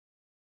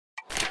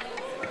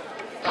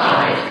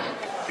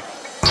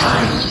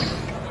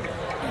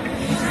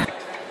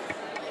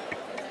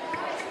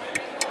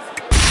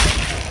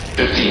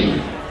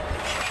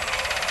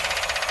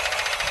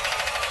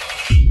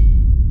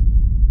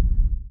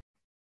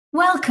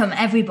Welcome,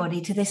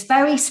 everybody, to this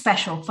very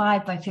special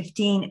 5 by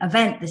 15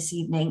 event this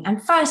evening.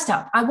 And first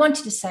up, I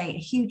wanted to say a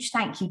huge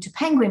thank you to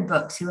Penguin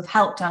Books, who have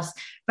helped us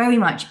very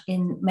much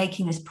in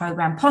making this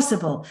program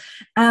possible.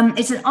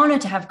 It's an honor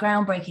to have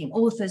groundbreaking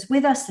authors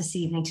with us this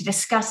evening to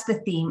discuss the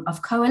theme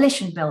of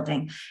coalition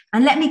building.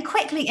 And let me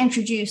quickly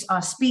introduce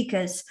our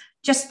speakers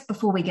just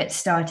before we get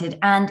started,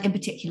 and in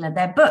particular,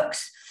 their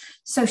books.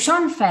 So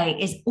Shon Faye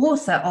is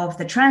author of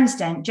The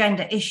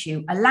Transgender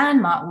Issue, a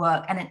landmark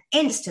work and an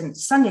instant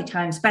Sunday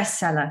Times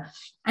bestseller.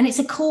 And it's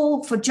a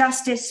call for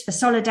justice, for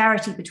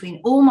solidarity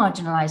between all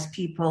marginalized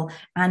people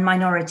and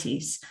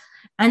minorities.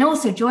 And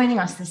also joining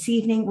us this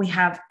evening, we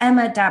have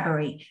Emma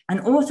Dabiri, an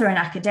author and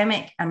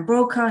academic and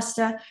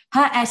broadcaster.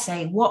 Her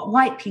essay, What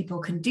White People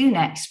Can Do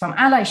Next, From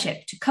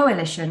Allyship to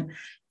Coalition,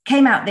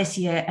 came out this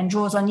year and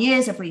draws on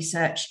years of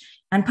research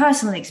and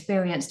personal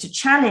experience to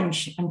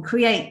challenge and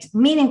create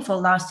meaningful,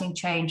 lasting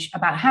change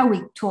about how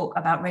we talk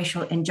about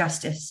racial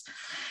injustice.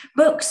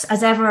 Books,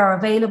 as ever, are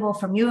available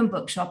from Ewan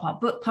Bookshop, our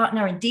book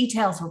partner, and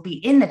details will be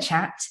in the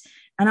chat.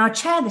 And our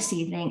chair this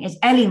evening is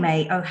Ellie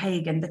Mae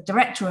O'Hagan, the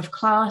director of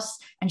Class,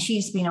 and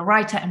she's been a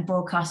writer and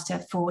broadcaster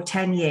for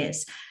 10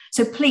 years.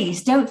 So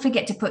please don't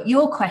forget to put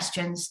your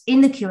questions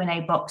in the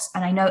Q&A box.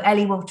 And I know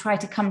Ellie will try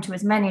to come to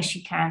as many as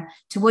she can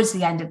towards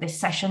the end of this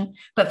session.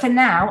 But for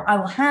now, I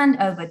will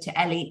hand over to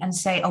Ellie and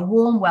say a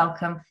warm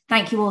welcome.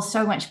 Thank you all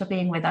so much for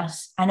being with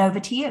us, and over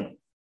to you.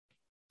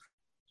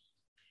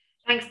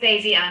 Thanks,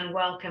 Daisy, and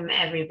welcome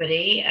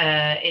everybody.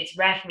 It's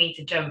rare for me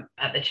to jump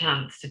at the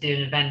chance to do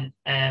an event.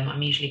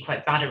 I'm usually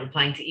quite bad at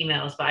replying to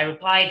emails, but I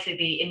replied to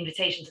the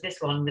invitation to this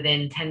one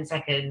within 10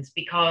 seconds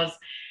because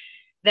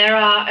there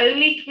are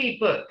only 3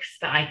 books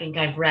that I think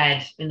I've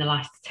read in the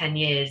last 10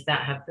 years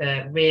that have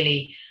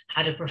really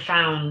had a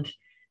profound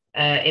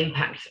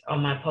impact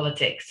on my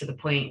politics, to the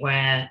point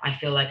where I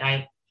feel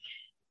like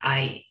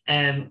I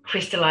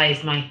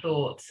crystallized my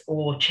thoughts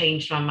or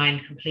changed my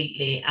mind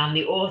completely. And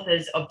the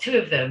authors of 2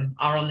 of them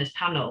are on this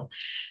panel.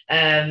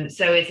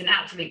 So it's an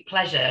absolute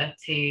pleasure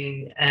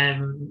to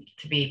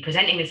be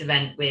presenting this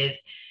event with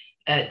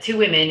 2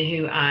 women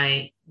who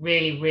I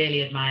really,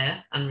 really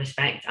admire and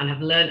respect and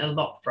have learned a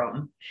lot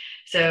from.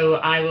 So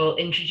I will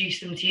introduce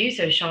them to you.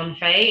 So Shon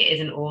Faye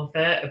is an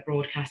author, a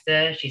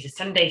broadcaster. She's a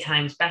Sunday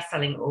Times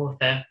bestselling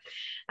author.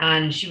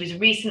 And she was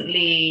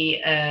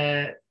recently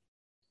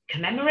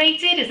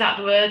commemorated, is that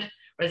the word?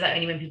 Or is that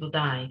only when people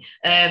die?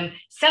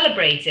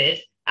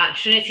 Celebrated at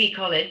Trinity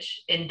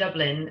College in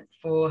Dublin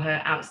for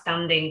her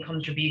outstanding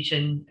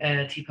contribution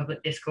to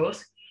public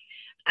discourse.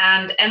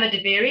 And Emma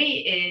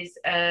Dabiri is,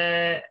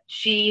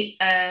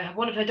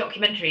 one of her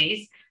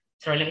documentaries,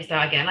 sorry, let me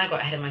start again, I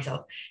got ahead of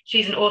myself.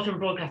 She's an author and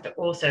broadcaster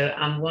also,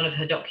 and one of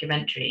her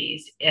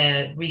documentaries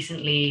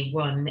recently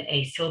won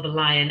a Silver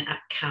Lion at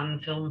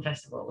Cannes Film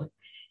Festival,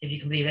 if you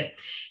can believe it.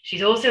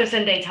 She's also a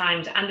Sunday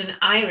Times and an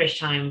Irish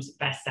Times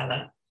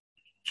bestseller.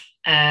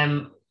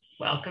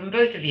 Welcome,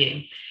 both of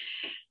you.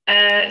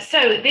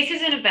 So this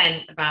is an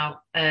event about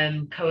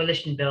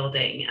coalition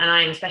building, and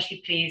I'm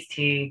especially pleased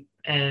to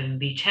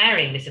be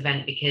chairing this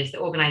event because the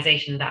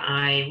organization that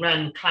I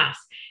run, Class,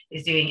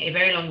 is doing a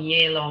very long,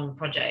 year-long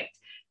project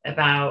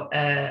about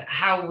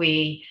how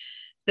we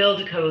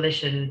build a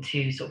coalition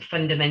to sort of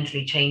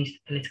fundamentally change the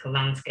political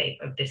landscape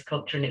of this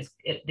culture and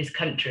this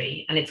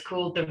country. And it's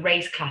called the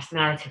Race Class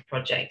Narrative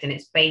Project, and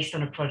it's based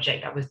on a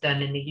project that was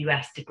done in the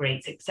US to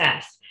great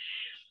success.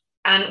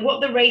 And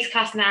what the Race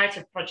Class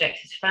Narrative Project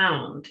has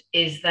found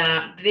is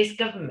that this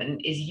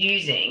government is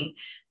using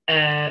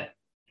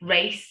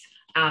race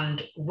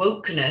and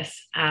wokeness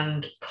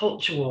and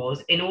culture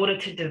wars in order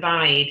to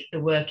divide the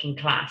working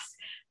class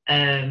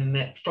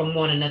from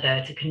one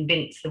another, to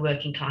convince the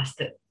working class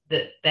that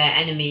their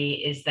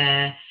enemy is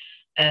their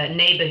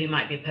neighbor who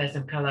might be a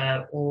person of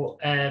color, or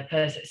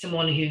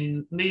someone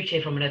who moved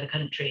here from another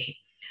country,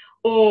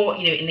 or,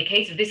 you know, in the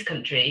case of this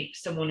country,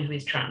 someone who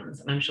is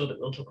trans. And I'm sure that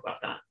we'll talk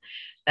about that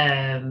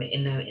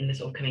in the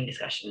sort of coming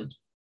discussion.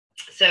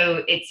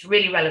 So it's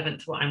really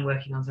relevant to what I'm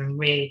working on, so I'm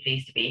really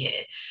pleased to be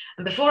here.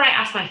 And before I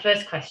ask my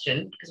first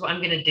question, because what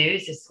I'm going to do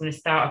is just going to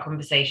start a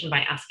conversation by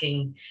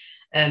asking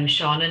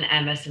Shon and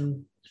Emma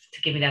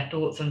to give me their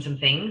thoughts on some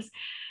things.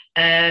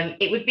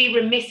 It would be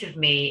remiss of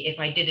me if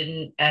I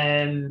didn't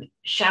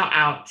shout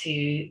out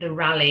to the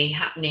rally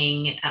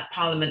happening at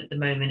Parliament at the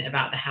moment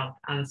about the Health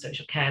and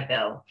Social Care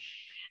Bill,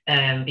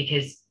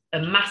 because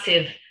a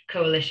massive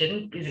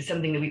coalition, because it's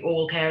something that we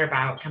all care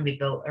about, can be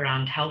built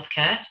around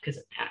healthcare,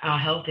 because our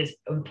health is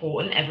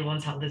important,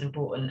 everyone's health is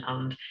important,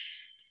 and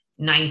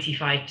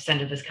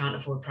 95% of us can't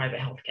afford private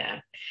healthcare.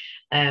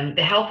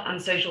 The Health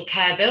and Social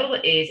Care Bill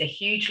is a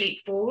huge leap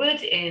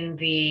forward in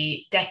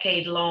the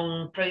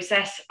decade-long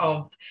process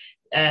of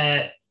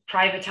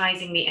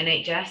privatizing the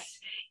NHS.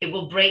 It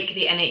will break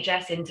the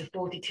NHS into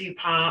 42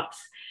 parts,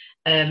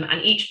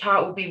 and each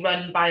part will be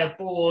run by a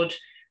board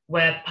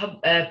where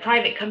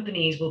private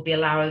companies will be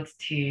allowed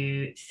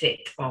to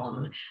sit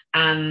on,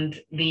 and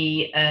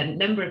the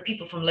number of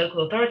people from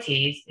local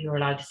authorities who are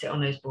allowed to sit on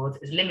those boards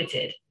is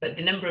limited, but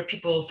the number of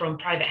people from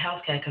private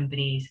healthcare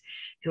companies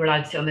who are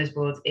allowed to sit on those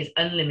boards is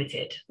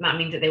unlimited. And that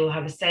means that they will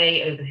have a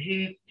say over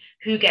who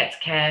gets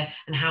care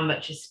and how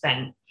much is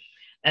spent.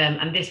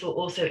 And this will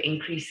also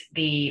increase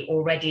the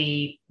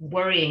already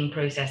worrying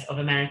process of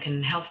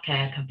American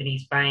healthcare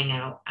companies buying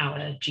out our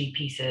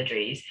GP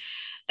surgeries.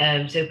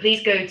 So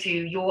please go to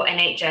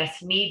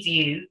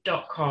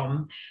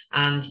yournhsneedsyou.com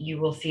and you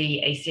will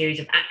see a series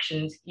of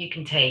actions you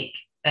can take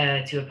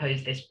to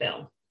oppose this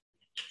bill.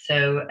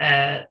 So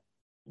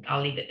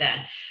I'll leave it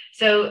there.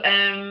 So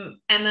Emma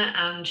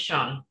and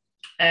Sean,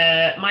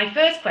 my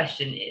first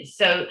question is,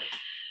 so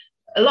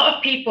a lot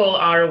of people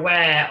are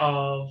aware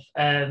of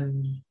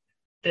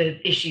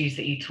the issues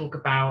that you talk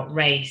about,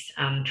 race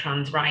and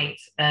trans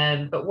rights.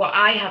 But what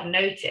I have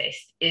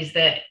noticed is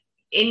that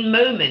in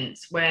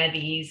moments where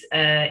these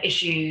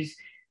issues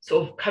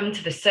sort of come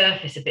to the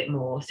surface a bit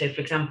more, so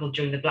for example,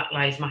 during the Black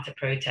Lives Matter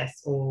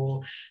protests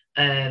or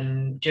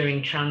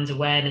during Trans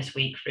Awareness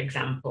Week, for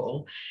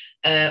example,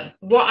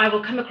 what I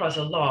will come across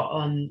a lot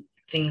on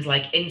things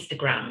like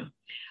Instagram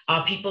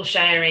are people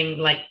sharing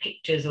like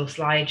pictures or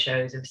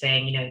slideshows of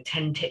saying, you know,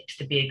 10 tips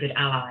to be a good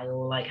ally,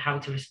 or like how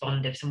to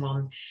respond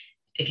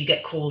if you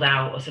get called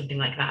out or something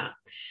like that.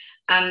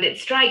 And it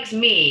strikes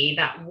me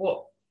that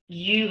what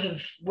you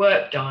have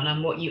worked on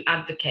and what you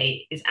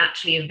advocate is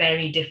actually a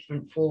very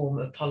different form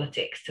of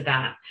politics to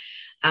that.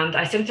 And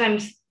I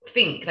sometimes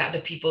think that the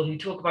people who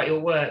talk about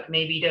your work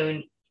maybe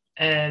don't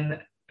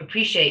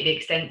appreciate the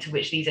extent to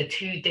which these are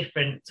two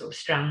different sort of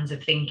strands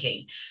of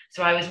thinking.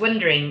 So I was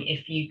wondering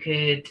if you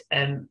could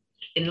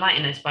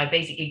enlighten us by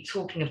basically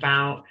talking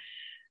about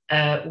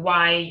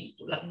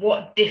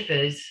what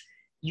differs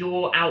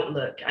your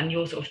outlook and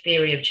your sort of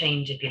theory of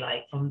change, if you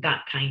like, from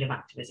that kind of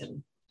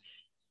activism.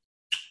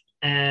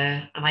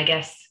 And I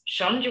guess,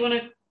 Sean, do you want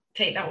to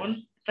take that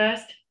one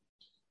first?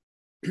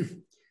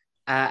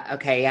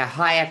 Okay, yeah.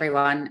 Hi,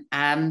 everyone.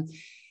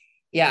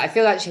 Yeah, I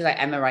feel actually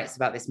like Emma writes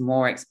about this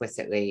more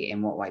explicitly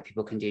in What White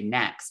People Can Do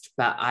Next.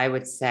 But I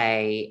would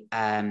say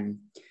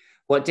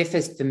what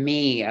differs for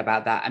me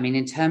about that, I mean,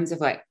 in terms of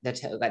like the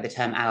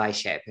term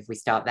allyship, if we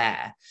start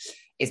there,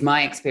 is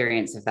my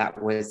experience of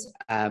that was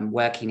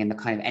working in the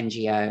kind of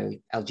NGO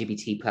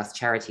LGBT plus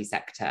charity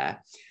sector,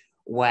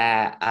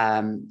 where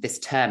this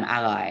term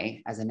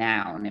ally as a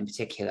noun in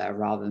particular,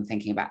 rather than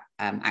thinking about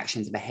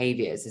actions and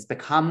behaviors, has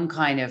become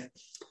kind of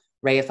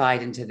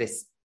reified into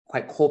this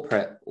quite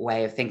corporate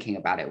way of thinking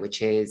about it,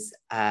 which is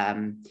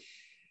about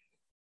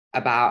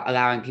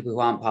allowing people who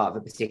aren't part of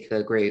a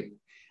particular group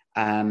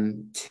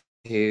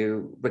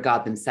to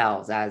regard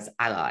themselves as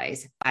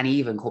allies, and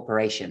even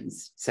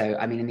corporations. So,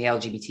 I mean, in the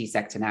LGBT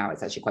sector now,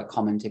 it's actually quite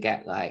common to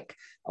get like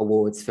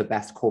awards for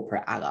best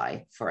corporate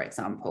ally, for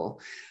example.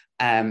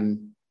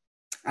 And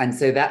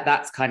so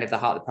that's kind of the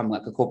heart of the problem,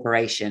 like a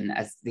corporation,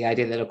 as the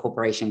idea that a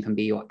corporation can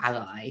be your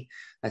ally,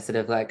 a sort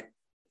of like,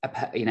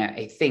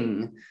 a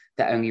thing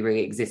that only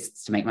really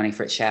exists to make money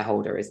for its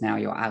shareholder is now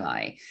your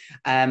ally.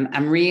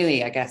 And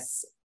really, I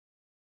guess,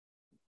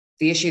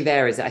 the issue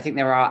there is that I think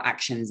there are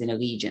actions in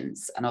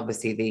allegiance, and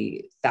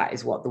obviously that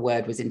is what the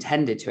word was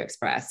intended to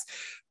express.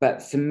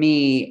 But for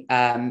me,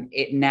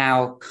 it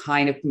now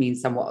kind of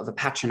means somewhat of a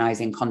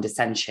patronizing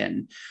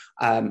condescension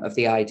of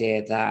the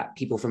idea that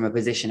people from a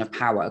position of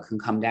power can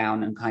come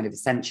down and kind of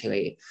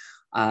essentially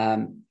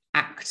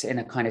act in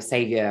a kind of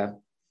savior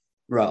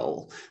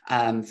role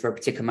for a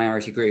particular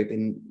minority group.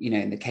 In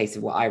the case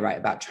of what I write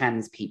about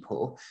trans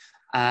people,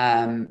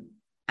 and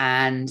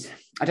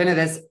I don't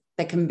know,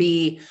 there can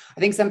be, I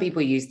think some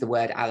people use the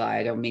word ally.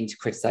 I don't mean to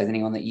criticize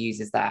anyone that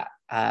uses that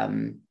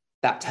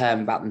term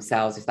about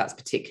themselves, if that's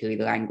particularly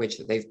the language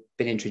that they've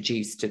been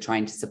introduced to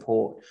trying to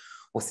support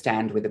or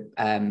stand with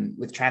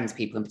trans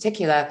people in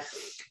particular.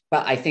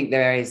 But I think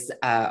there is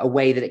a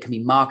way that it can be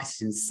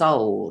marketed and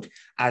sold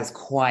as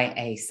quite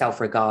a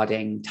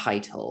self-regarding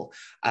title,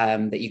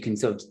 that you can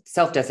sort of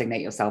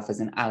self-designate yourself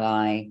as an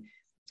ally.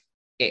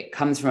 It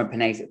comes from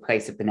a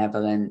place of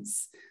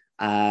benevolence.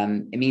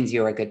 It means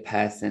you're a good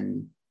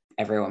person.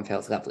 Everyone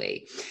feels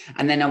lovely.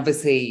 And then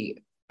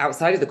obviously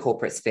outside of the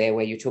corporate sphere,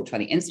 where you talked about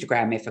the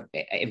Instagram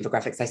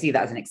infographics, I see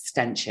that as an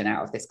extension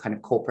out of this kind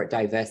of corporate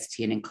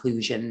diversity and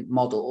inclusion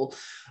model,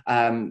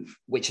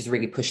 which has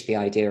really pushed the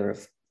idea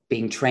of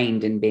being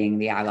trained in being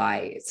the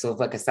ally. It's sort of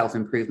like a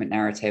self-improvement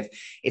narrative.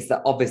 Is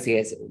that obviously,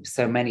 as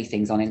so many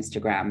things on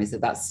Instagram, is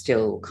that that's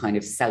still kind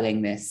of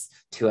selling this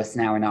to us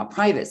now in our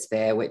private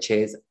sphere, which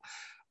is,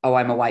 oh,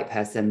 I'm a white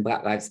person,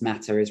 Black Lives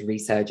Matter is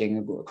resurging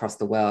across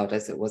the world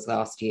as it was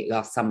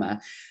last summer,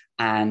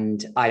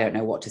 and I don't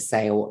know what to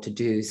say or what to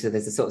do. So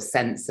there's a sort of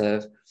sense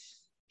of,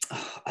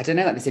 I don't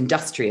know, like this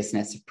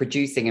industriousness of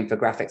producing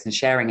infographics and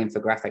sharing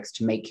infographics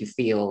to make you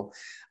feel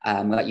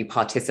like you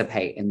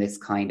participate in this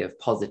kind of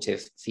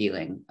positive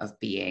feeling of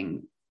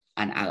being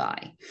an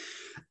ally.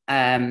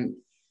 And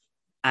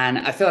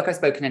I feel like I've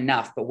spoken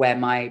enough, but where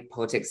my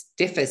politics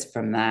differs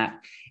from that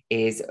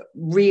is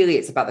really,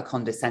 it's about the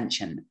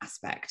condescension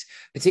aspect,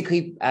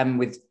 particularly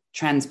with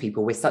trans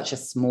people, we're such a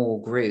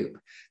small group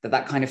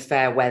that kind of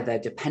fair weather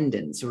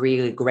dependence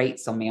really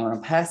grates on me on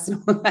a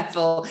personal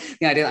level.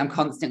 The idea that I'm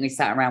constantly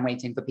sat around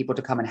waiting for people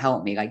to come and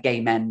help me, like gay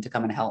men to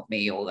come and help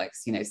me, or like,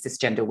 you know,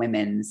 cisgender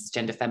women,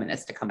 cisgender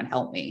feminists to come and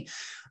help me.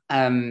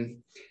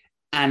 And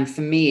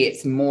for me,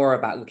 it's more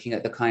about looking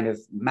at the kind of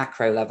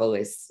macro level.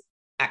 Is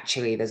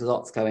actually, there's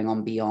lots going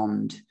on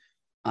beyond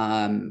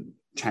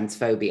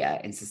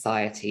transphobia in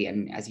society.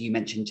 And as you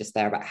mentioned just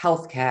there, about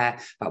healthcare,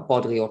 about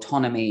bodily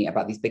autonomy,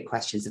 about these big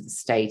questions of the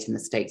state and the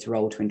state's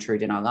role to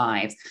intrude in our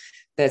lives.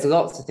 There's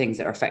lots of things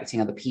that are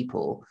affecting other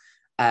people.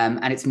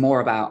 And I'm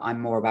more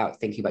about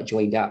thinking about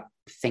joined up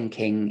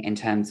thinking in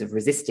terms of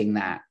resisting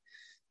that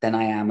than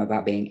I am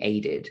about being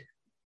aided.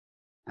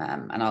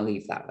 And I'll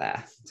leave that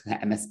there to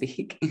let Emma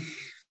speak.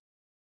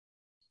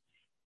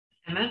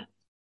 Emma?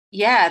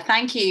 Yeah,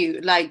 thank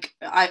you. Like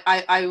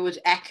I would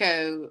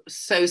echo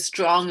so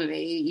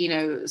strongly, you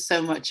know,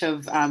 so much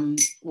of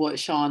what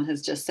Sean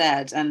has just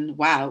said. And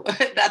wow,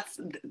 that's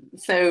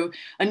so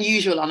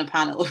unusual on a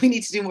panel. We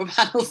need to do more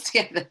panels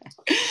together.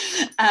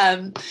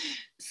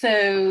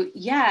 So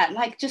yeah,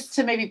 like just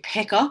to maybe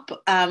pick up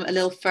a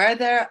little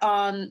further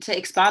on, to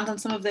expand on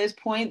some of those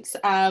points.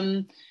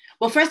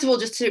 Well, first of all,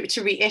 just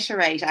to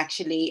reiterate,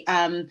 actually,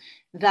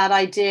 that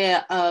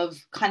idea of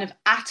kind of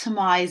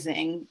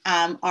atomizing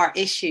our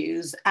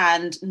issues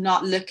and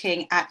not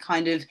looking at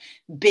kind of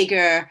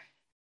bigger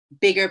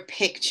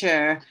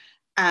picture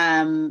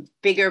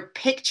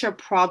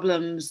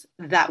problems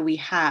that we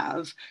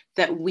have,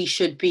 that we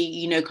should be,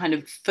 you know, kind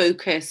of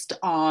focused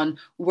on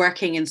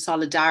working in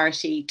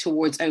solidarity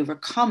towards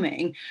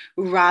overcoming,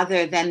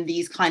 rather than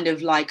these kind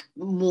of like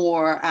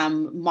more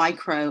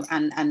micro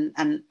and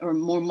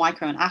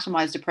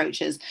atomized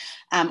approaches.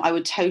 I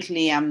would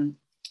totally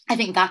I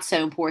think that's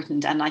so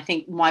important, and I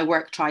think my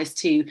work tries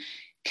to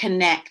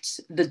connect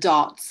the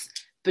dots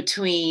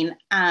between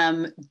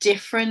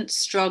different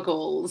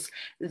struggles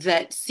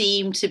that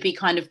seem to be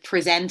kind of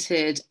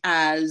presented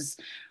as,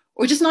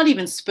 or just not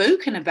even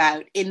spoken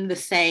about in the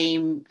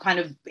same kind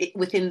of,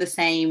 within the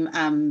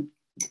same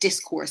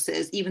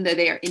discourses, even though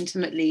they are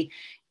intimately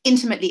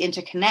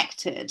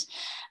interconnected.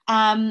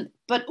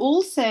 But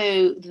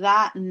also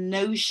that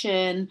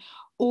notion,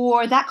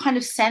 or that kind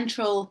of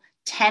central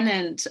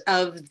tenet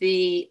of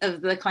the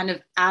kind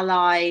of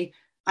ally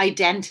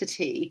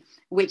identity,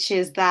 which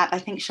is that, I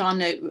think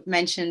Sean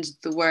mentioned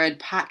the word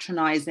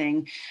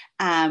patronizing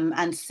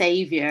and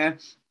savior.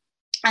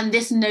 And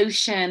this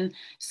notion,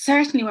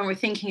 certainly when we're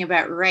thinking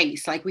about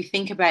race, like we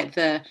think about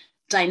the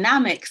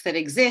dynamics that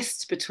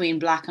exist between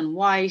Black and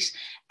white,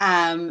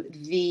 from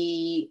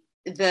the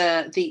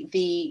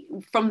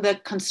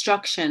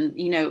construction,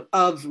 you know,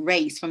 of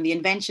race, from the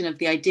invention of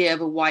the idea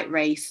of a white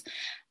race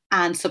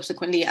and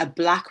subsequently a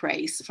Black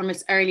race, from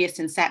its earliest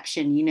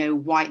inception, you know,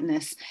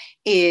 whiteness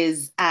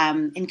is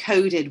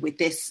encoded with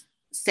this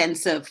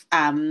sense of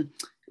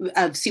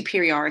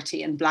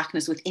superiority, and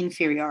Blackness with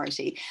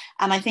inferiority.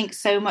 And I think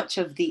so much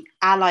of the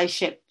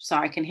allyship,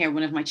 sorry, I can hear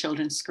one of my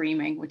children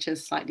screaming, which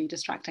is slightly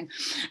distracting.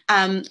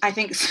 I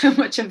think so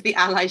much of the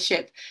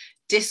allyship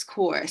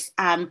discourse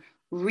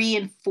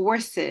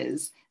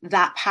reinforces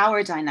that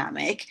power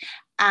dynamic.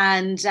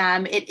 And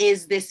it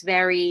is this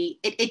very,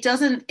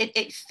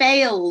 it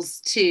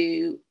fails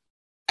to,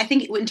 I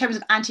think in terms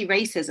of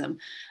anti-racism,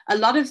 a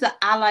lot of the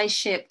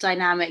allyship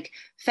dynamic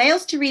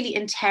fails to really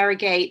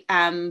interrogate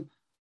the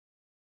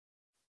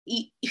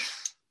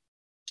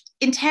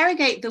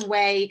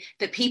way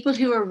that people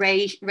who are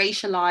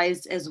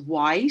racialized as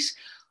white,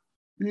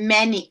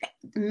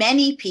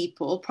 many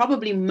people,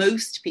 probably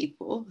most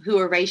people who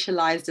are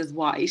racialized as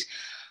white,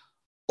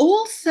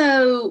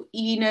 also,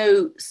 you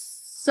know,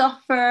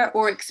 suffer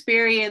or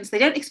experience, they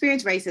don't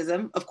experience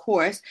racism, of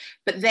course,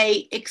 but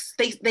they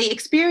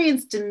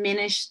experience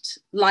diminished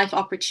life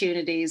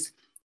opportunities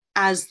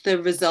as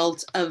the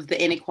result of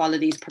the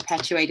inequalities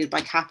perpetuated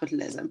by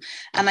capitalism.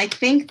 And I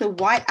think the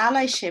white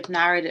allyship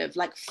narrative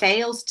like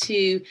fails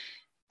to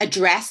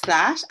address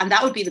that, and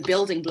that would be the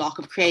building block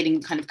of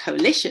creating kind of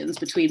coalitions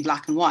between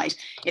Black and white.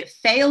 It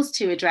fails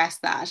to address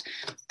that,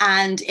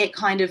 and it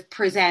kind of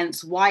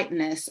presents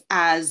whiteness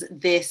as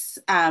this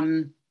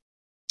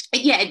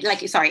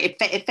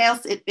it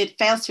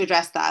fails to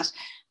address that,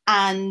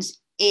 and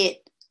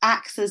it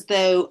acts as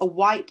though a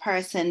white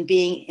person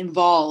being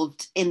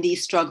involved in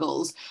these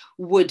struggles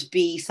would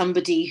be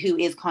somebody who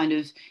is kind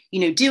of, you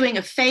know, doing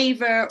a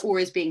favor or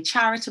is being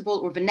charitable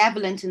or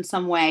benevolent in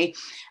some way,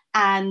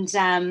 and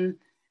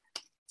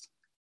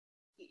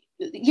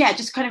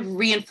just kind of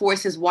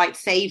reinforces white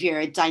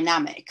savior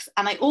dynamics.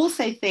 And I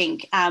also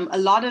think a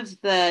lot of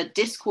the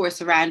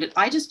discourse around it,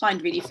 I just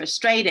find really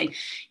frustrating.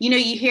 You know,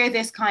 you hear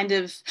this kind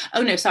of,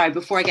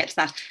 before I get to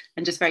that,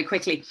 and just very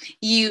quickly,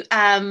 you,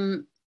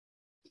 what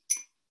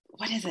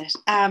is it?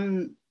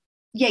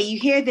 You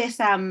hear this,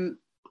 the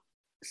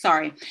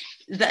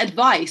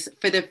advice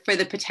for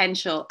the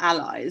potential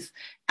allies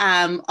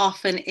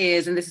often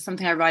is, and this is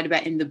something I write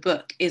about in the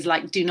book, is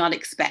like, do not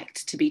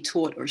expect to be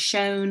taught or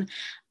shown.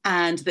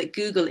 and that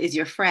Google is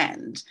your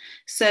friend.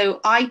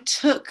 So I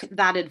took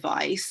that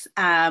advice.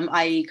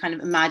 I kind of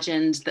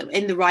imagined that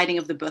in the writing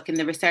of the book, in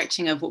the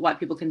researching of what white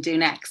people can do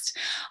next,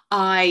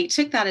 I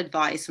took that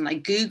advice and I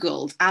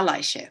Googled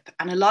allyship.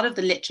 And a lot of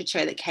the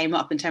literature that came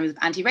up in terms of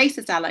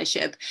anti-racist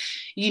allyship,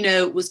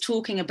 was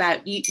talking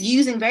about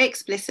using very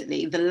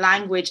explicitly the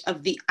language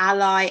of the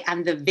ally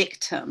and the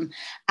victim,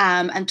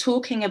 and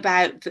talking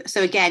about,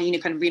 so again,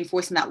 kind of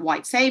reinforcing that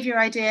white savior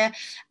idea.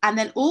 And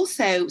then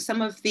also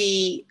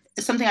something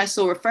I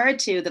saw referred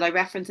to that I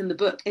reference in the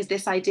book is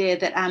this idea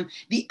that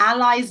the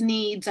allies'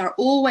 needs are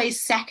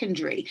always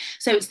secondary.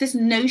 So it's this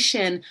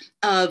notion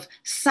of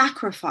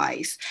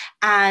sacrifice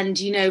and,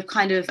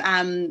 kind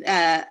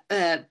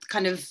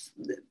of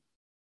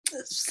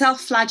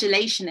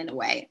self-flagellation in a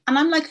way. And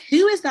I'm like,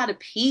 who is that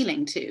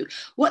appealing to?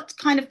 What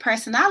kind of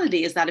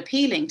personality is that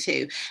appealing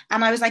to?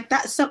 And I was like,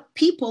 that's some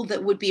people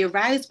that would be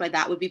aroused by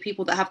that would be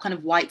people that have kind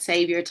of white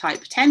savior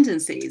type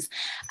tendencies.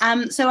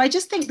 So I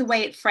just think the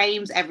way it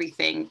frames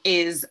everything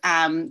is,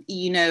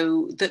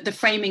 the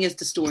framing is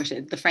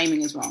distorted. The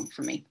framing is wrong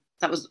for me.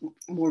 That was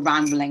more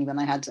rambling than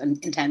I had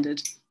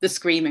intended. The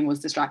screaming was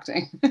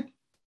distracting.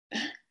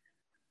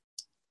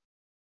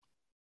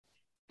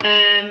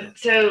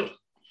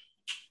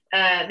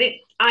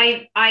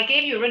 I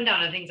gave you a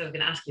rundown of things I was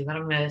going to ask you, but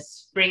I'm going to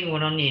spring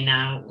one on you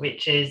now,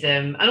 which is,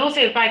 and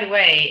also, by the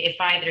way, if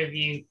either of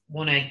you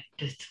want to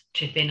just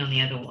chip in on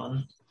the other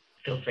one,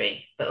 feel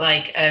free. But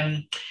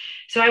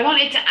so I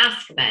wanted to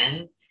ask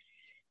then,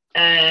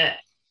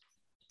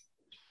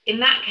 in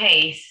that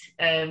case,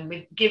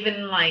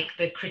 given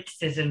the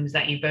criticisms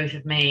that you both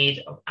have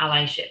made of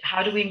allyship,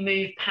 how do we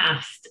move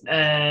past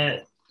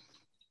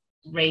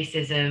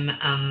racism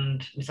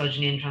and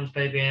misogyny and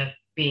transphobia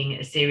being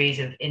a series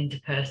of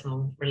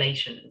interpersonal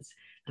relations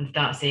and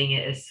start seeing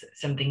it as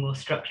something more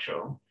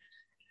structural?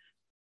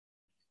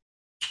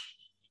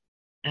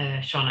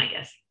 Sean, I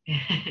guess.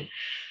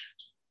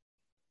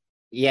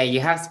 Yeah, you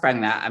have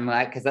sprung that. I'm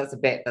like, because that's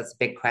a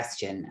big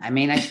question. I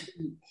mean, I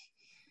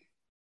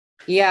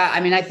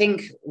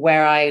think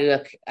where I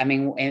look,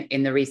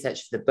 in the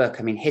research for the book,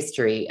 the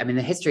history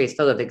is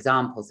full of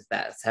examples of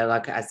that. So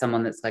as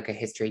someone that's a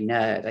history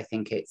nerd, I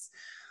think it's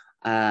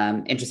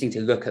interesting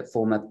to look at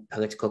former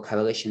political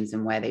coalitions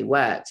and where they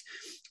worked.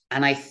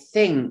 And I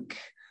think,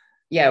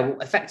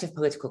 effective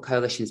political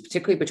coalitions,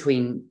 particularly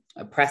between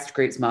oppressed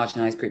groups,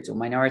 marginalized groups, or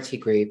minority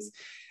groups,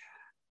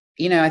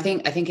 I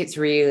think it's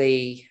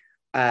really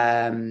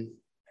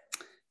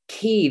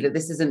key that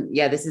this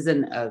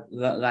isn't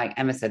like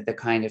Emma said, the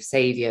kind of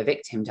savior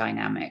victim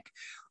dynamic.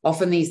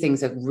 Often these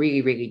things are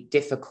really, really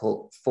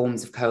difficult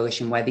forms of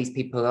coalition where these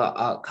people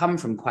are come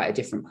from quite a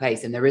different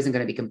place and there isn't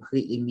going to be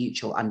completely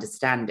mutual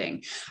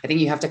understanding. I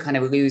think you have to kind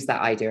of lose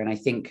that idea. And I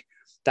think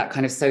that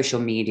kind of social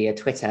media,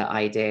 Twitter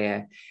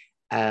idea,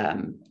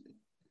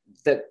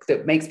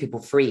 that makes people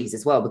freeze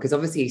as well, because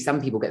obviously some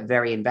people get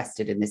very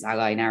invested in this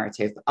ally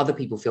narrative, but other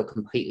people feel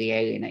completely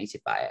alienated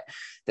by it.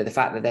 That the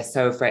fact that they're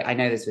so afraid, I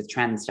know this with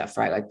trans stuff,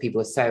 right?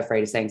 People are so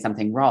afraid of saying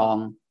something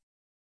wrong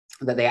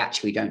that they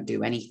actually don't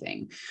do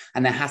anything.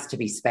 And there has to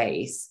be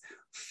space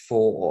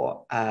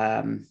for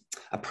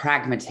a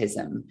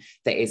pragmatism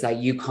that is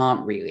you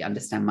can't really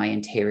understand my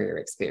interior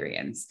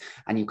experience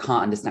and you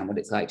can't understand what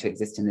it's like to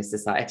exist in this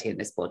society and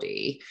this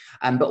body.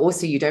 But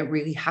also you don't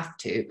really have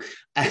to.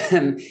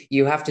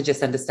 You have to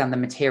just understand the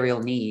material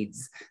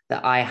needs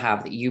that I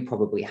have, that you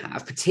probably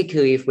have,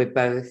 particularly if we're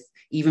both,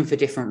 even for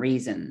different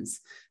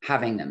reasons,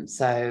 having them.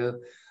 So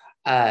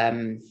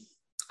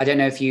I don't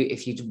know if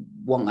you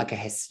want a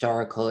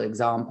historical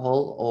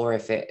example or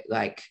if it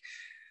I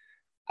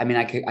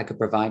could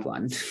provide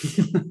one.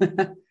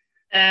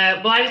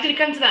 Well, I was going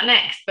to come to that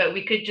next, but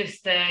we could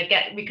just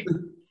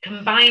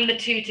combine the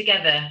two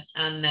together,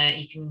 and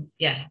you can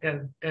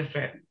go for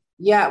it.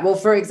 Yeah, well,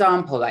 for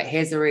example,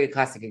 here's a really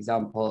classic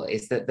example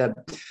is that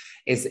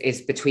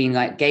is between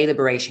gay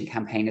liberation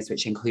campaigners,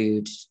 which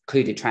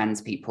included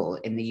trans people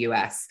in the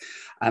US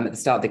at the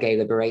start of the gay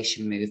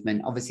liberation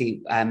movement.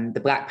 Obviously,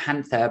 the Black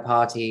Panther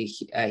Party,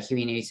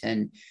 Huey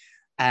Newton,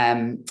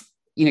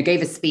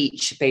 gave a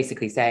speech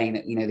basically saying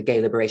that, the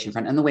Gay Liberation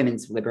Front and the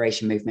Women's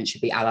Liberation Movement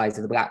should be allies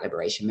of the Black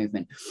Liberation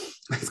Movement.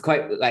 It's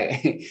quite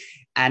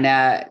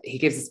and he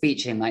gives a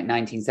speech in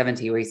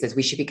 1970 where he says,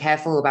 we should be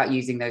careful about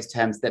using those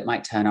terms that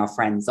might turn our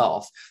friends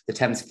off. The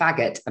terms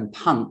faggot and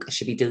punk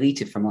should be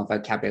deleted from our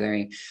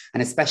vocabulary.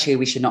 And especially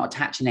we should not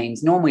attach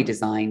names normally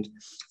designed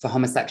for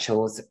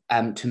homosexuals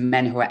to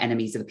men who are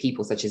enemies of the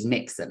people, such as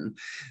Nixon.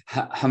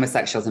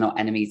 Homosexuals are not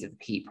enemies of the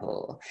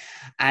people.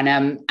 And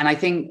I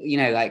think,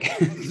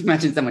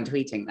 imagine someone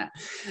tweeting that.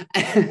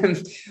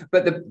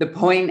 But the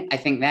point I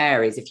think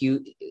there is, if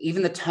you,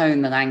 even the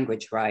tone, the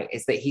language, right,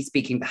 is that he's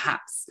speaking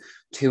perhaps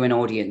to an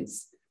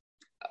audience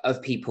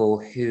of people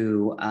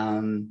who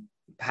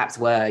perhaps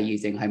were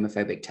using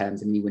homophobic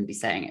terms and you wouldn't be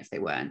saying it if they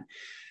weren't.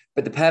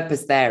 But the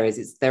purpose there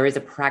is there is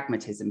a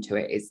pragmatism to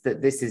it. It's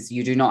that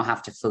you do not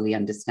have to fully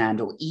understand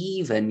or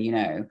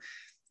even,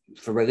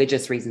 for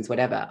religious reasons,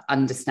 whatever,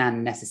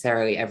 understand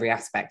necessarily every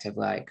aspect of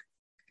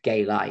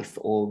gay life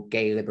or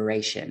gay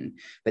liberation,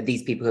 but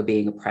these people are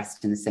being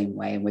oppressed in the same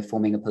way, and we're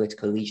forming a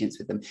political allegiance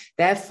with them.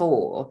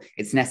 Therefore,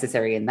 it's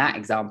necessary in that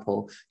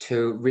example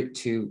to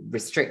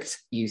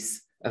restrict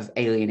use of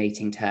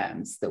alienating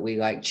terms, that we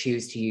like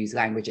choose to use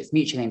language that's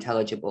mutually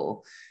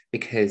intelligible,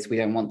 because we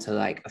don't want to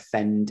like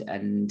offend.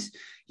 And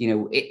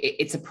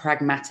it's a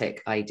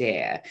pragmatic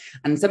idea.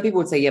 And some people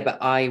would say, yeah, but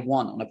I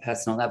want, on a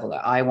personal level,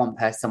 that I want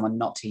someone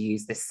not to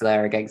use this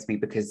slur against me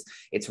because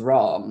it's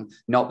wrong,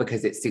 not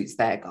because it suits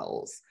their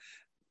goals.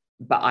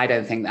 But I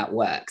don't think that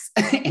works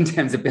in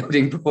terms of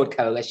building broad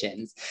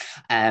coalitions.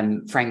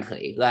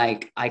 Frankly,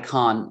 like I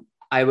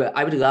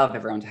would love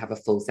everyone to have a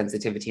full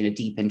sensitivity and a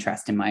deep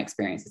interest in my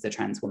experience as a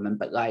trans woman,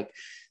 but like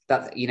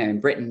that's,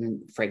 in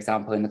Britain, for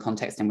example, in the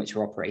context in which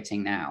we're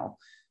operating now,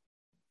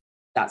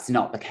 that's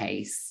not the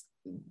case.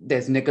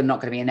 There's not going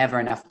to be never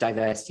enough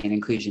diversity and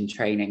inclusion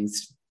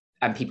trainings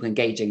and people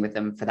engaging with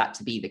them for that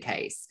to be the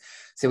case.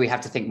 So we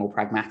have to think more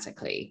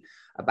pragmatically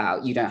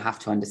about, you don't have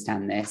to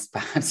understand this.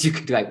 Perhaps you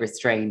could like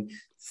restrain,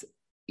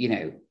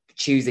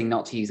 choosing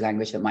not to use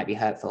language that might be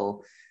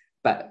hurtful,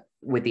 but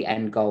with the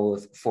end goal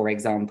of, for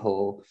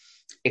example,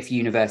 if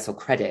universal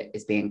credit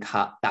is being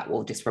cut, that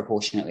will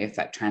disproportionately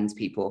affect trans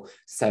people.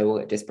 So will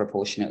it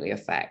disproportionately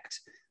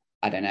affect,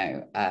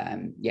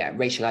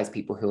 racialized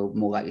people who are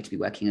more likely to be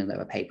working in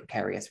lower paid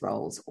precarious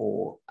roles,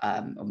 or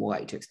are more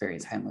likely to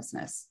experience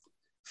homelessness,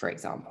 for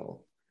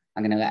example.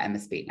 I'm going to let Emma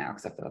speak now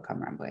because I feel like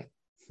I'm rambling.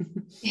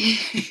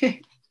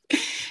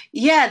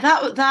 Yeah,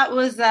 that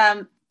was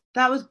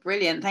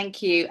brilliant.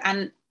 Thank you.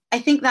 And I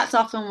think that's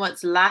often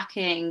what's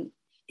lacking,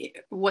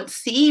 what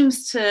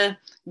seems to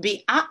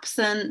be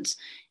absent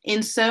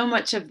in so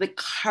much of the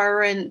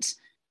current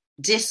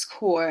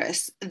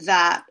discourse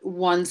that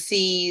one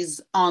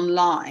sees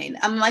online.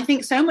 And I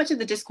think so much of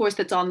the discourse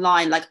that's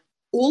online like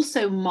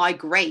also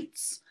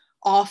migrates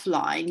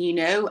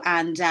offline,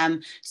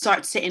 and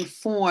starts to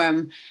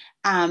inform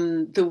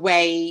the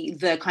way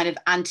the kind of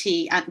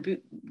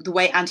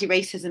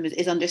anti-racism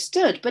is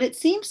understood. But it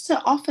seems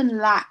to often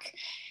lack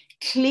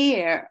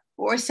clear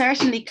or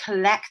certainly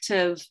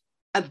collective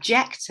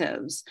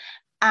objectives,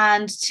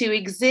 and to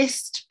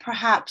exist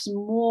perhaps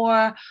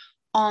more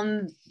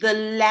on the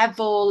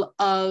level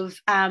of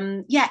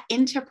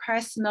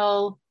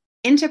interpersonal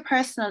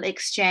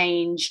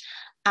exchange,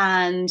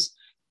 and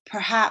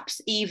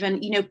perhaps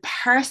even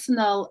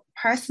personal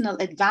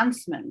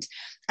advancement.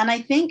 And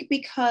I think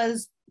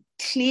because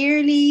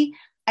clearly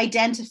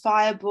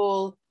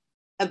identifiable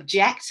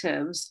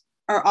objectives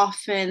are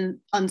often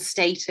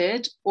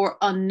unstated or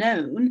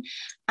unknown,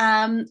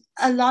 a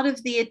lot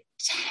of the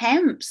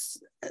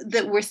attempts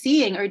that we're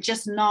seeing are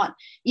just not,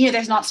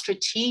 they're not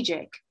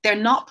strategic, they're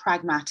not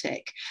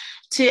pragmatic.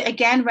 To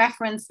again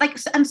reference,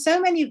 and so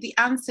many of the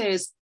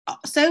answers,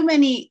 so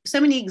many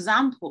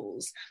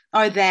examples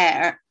are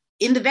there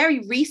in the very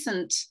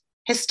recent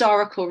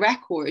historical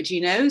record,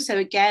 So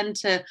again,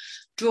 to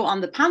draw on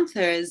the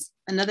Panthers,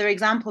 another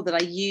example that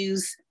I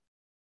use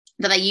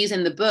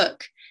in the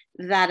book,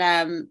 that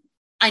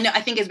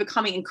I think is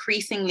becoming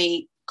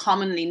increasingly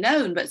commonly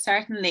known, but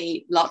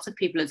certainly lots of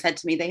people had said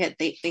to me they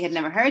had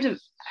never heard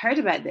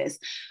about this,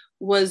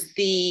 was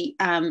the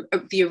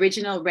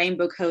original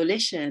Rainbow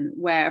Coalition,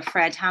 where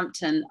Fred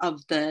Hampton,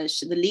 the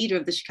leader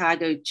of the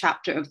Chicago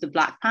chapter of the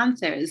Black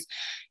Panthers,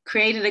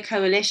 created a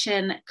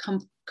coalition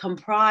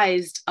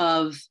comprised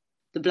of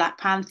the Black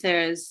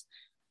Panthers,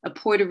 a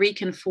Puerto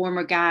Rican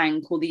former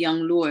gang called the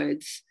Young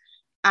Lords,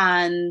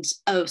 and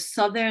a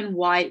Southern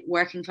white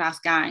working class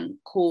gang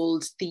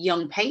called the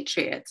Young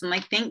Patriots. And I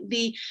think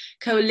the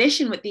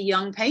coalition with the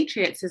Young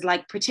Patriots is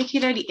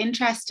particularly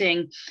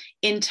interesting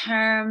in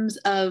terms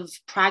of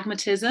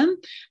pragmatism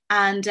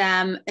and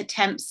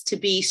attempts to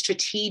be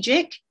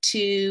strategic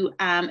to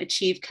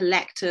achieve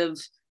collective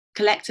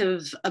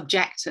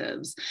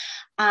objectives,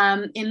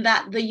 in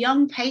that the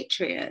Young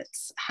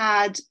Patriots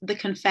had the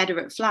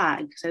Confederate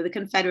flag. So the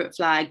Confederate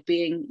flag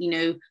being,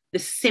 the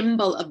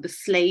symbol of the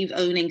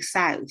slave-owning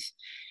South,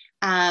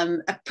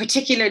 a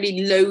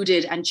particularly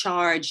loaded and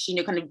charged,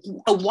 kind of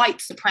a white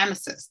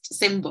supremacist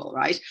symbol,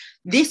 right?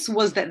 This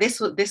was their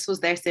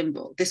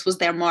symbol. This was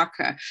their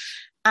marker.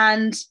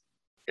 And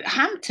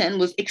Hampton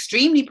was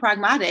extremely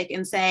pragmatic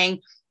in saying,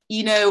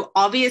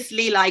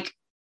 obviously,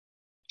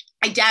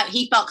 I doubt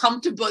he felt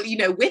comfortable,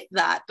 with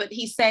that, but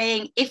he's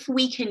saying if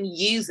we can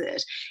use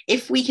it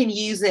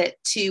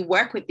to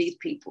work with these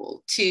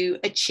people to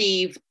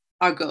achieve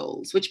our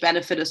goals, which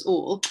benefit us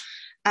all,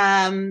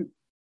 then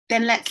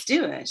let's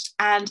do it.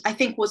 And I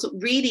think was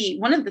really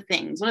one of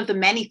the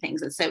many things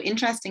that's so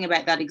interesting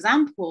about that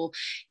example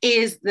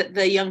is that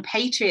the Young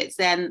Patriots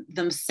then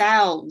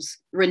themselves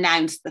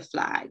renounced the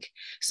flag.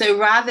 So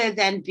rather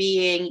than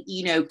being,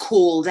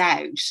 called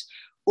out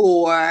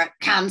or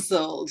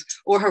cancelled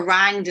or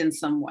harangued in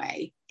some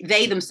way,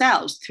 they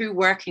themselves, through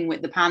working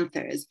with the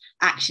Panthers,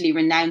 actually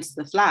renounced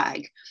the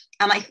flag.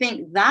 And I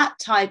think that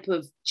type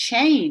of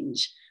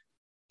change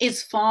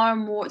is far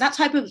more, that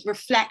type of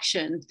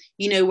reflection,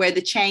 where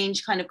the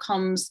change kind of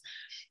comes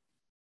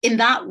in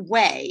that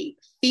way,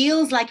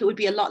 feels like it would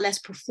be a lot less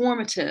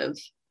performative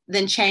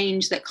than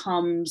change that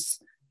comes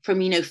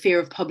from, fear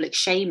of public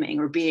shaming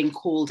or being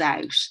called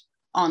out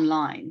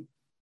online,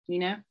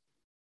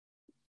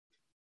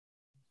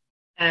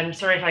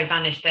 Sorry if I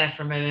vanished there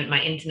for a moment.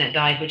 My internet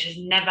died, which has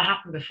never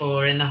happened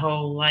before in the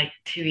whole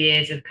 2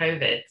 years of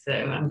COVID. So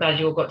I'm glad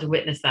you all got to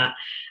witness that.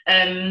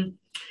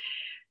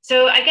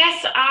 So I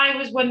guess I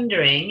was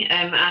wondering,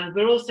 and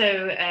we're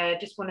also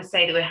just want to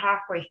say that we're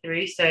halfway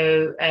through.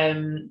 So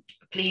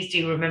please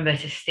do remember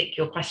to stick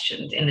your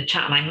questions in the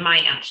chat. And I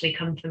might actually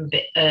come to them a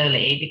bit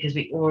early because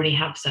we already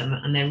have some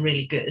and they're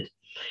really good.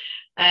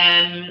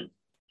 I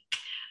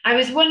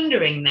was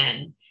wondering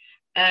then,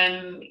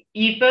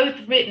 you've both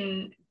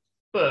written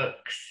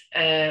books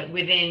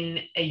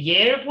within a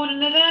year of one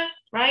another,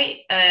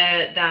 right?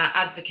 That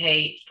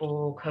advocate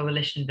for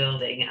coalition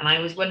building. And I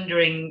was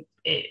wondering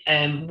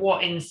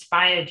what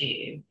inspired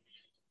you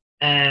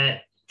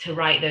to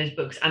write those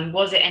books? And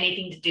was it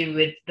anything to do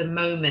with the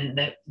moment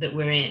that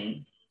we're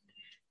in?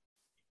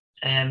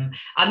 And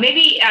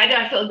maybe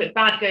I feel a bit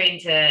bad going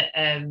to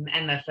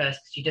Emma first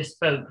because you just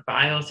spoke, but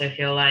I also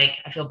feel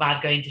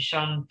bad going to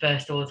Sian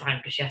first all the time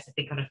because she has to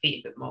think on her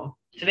feet a bit more.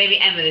 So maybe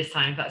Emma this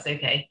time, if that's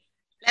okay.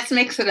 Let's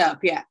mix it up,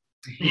 yeah.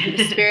 In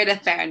the spirit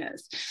of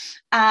fairness.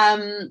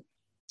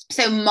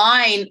 So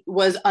mine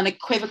was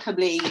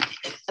unequivocally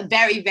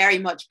very, very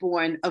much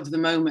born of the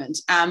moment.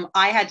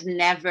 I had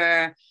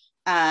never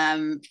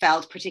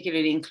felt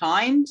particularly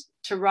inclined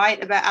to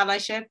write about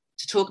allyship,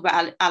 to talk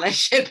about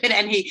allyship in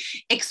any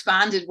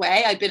expanded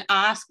way. I'd been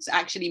asked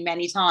actually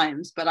many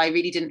times, but I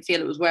really didn't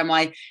feel it was where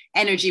my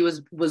energy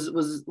was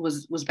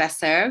best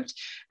served,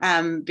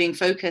 being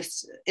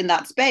focused in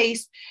that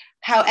space.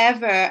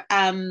 However,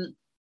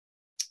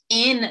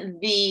 in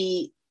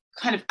the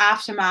kind of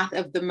aftermath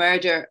of the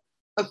murder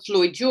of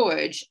Floyd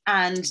George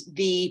and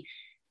the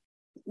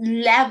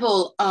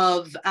level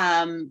of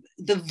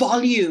the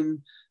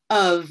volume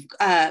of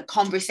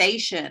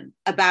conversation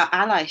about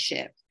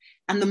allyship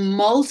and the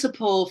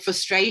multiple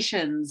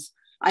frustrations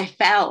I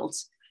felt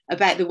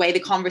about the way the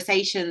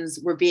conversations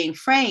were being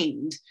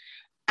framed,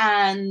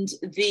 and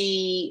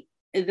the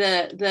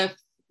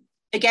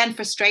again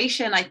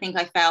frustration I think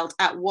I felt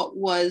at what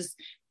was,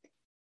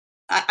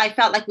 I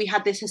felt like we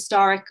had this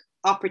historic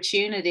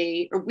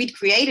opportunity, or we'd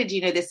created,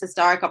 this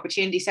historic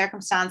opportunity,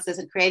 circumstances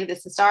had created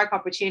this historic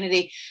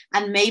opportunity,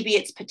 and maybe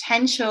its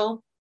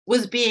potential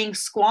was being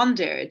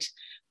squandered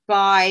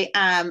by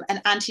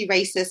an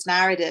anti-racist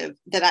narrative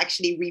that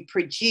actually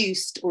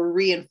reproduced or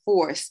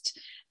reinforced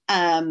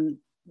some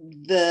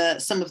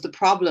of the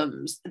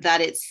problems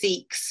that it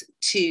seeks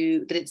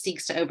to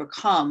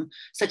overcome,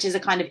 such as a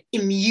kind of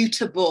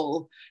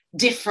immutable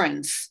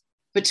difference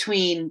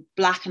between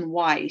black and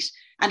white,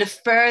 and a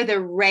further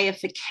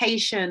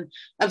reification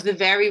of the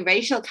very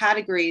racial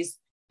categories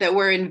that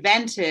were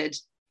invented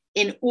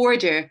in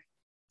order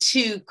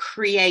to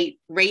create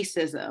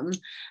racism,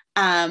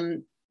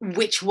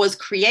 which was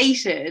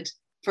created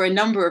for a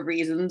number of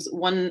reasons.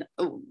 One,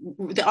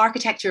 the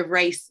architecture of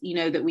race,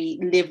 that we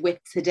live with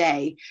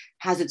today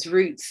has its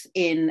roots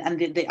in, and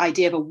the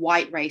idea of a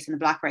white race and a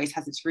black race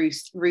has its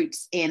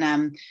roots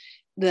in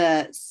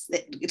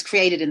it's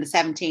created in the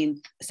 17th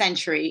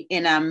century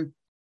in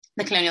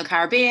the colonial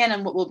Caribbean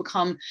and what will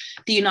become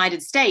the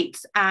United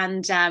States.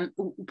 And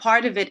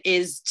part of it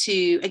is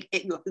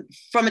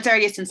from its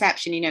earliest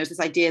inception, is this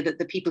idea that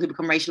the people who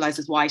become racialized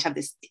as white have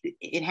this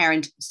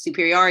inherent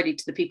superiority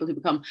to the people who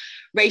become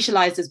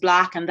racialized as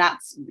black. And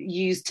that's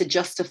used to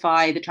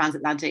justify the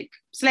transatlantic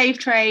slave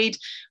trade,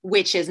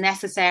 which is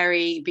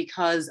necessary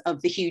because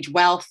of the huge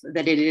wealth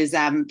that it is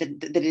that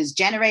it is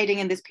generating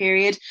in this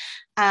period.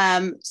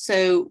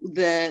 So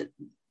the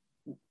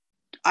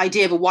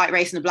idea of a white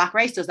race and a black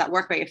race, does that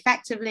work very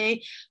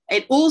effectively?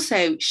 It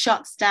also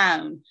shuts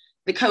down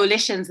the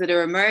coalitions that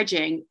are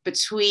emerging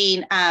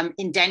between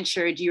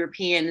indentured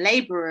European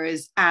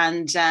laborers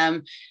and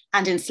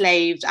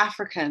enslaved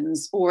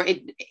Africans, or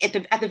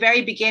at the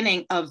very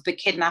beginning of the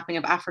kidnapping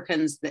of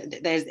Africans,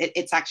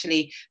 it's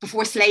actually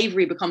before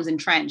slavery becomes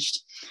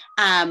entrenched.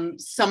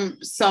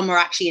 Some are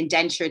actually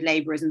indentured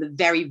laborers in the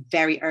very,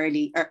 very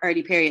early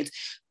periods.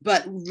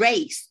 But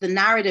race, the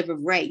narrative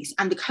of race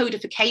and the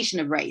codification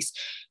of race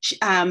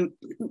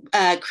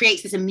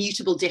creates this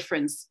immutable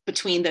difference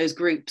between those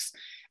groups.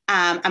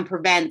 And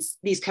prevents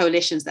these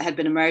coalitions that had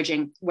been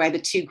emerging, where the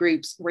two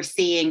groups were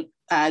seeing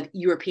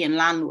European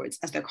landlords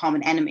as their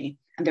common enemy.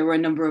 And there were a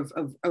number of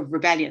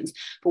rebellions.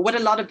 But what a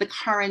lot of the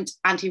current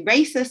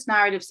anti-racist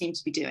narrative seemed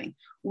to be doing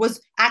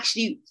was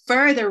actually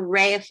further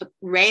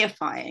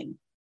reifying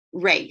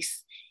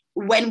race,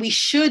 when we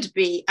should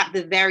be, at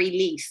the very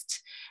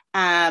least,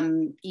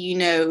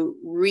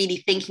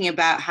 really thinking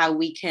about how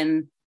we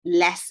can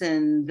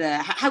lessen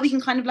how we can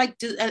kind of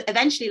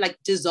eventually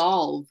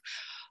dissolve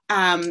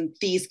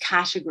these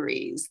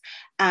categories.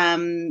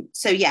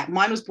 So yeah,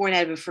 mine was born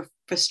out of a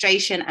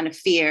frustration and a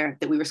fear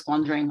that we were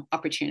squandering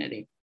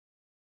opportunity.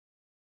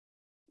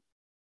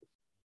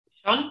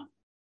 Sian?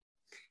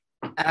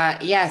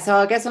 So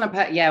I guess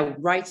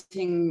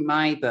writing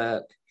my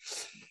book,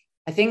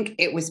 I think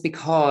it was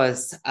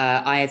because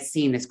I had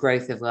seen this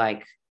growth of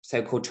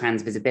so-called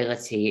trans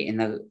visibility in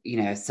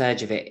the,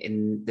 surge of it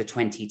in the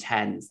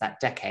 2010s, that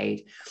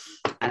decade.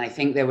 And I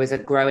think there was a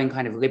growing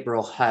kind of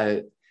liberal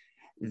hope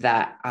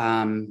that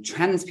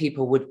trans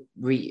people would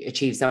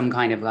achieve some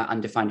kind of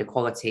undefined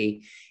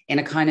equality in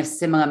a kind of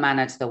similar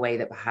manner to the way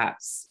that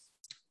perhaps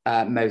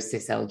most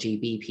cis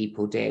LGB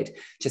people did,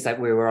 just like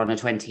we were on a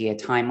 20-year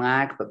time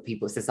lag, but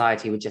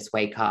society would just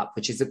wake up,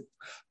 which is a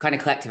kind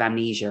of collective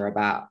amnesia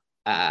about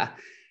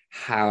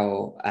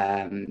how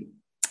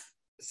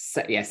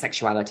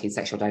sexuality and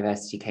sexual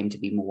diversity came to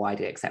be more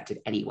widely accepted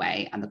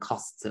anyway, and the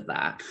costs of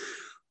that.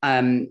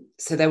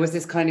 So there was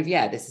this kind of,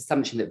 this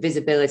assumption that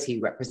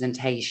visibility,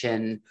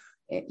 representation,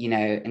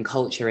 and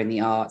culture in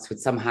the arts would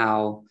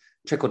somehow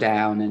trickle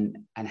down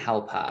and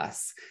help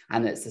us,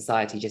 and that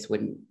society just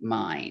wouldn't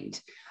mind.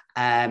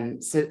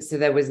 So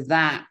there was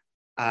that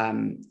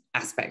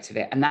aspect of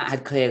it, and that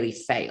had clearly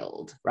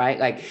failed, right?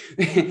 Like,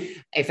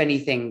 if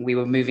anything, we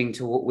were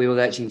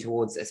lurching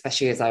towards,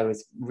 especially as I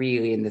was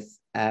really in the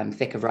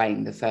thick of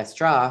writing the first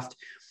draft,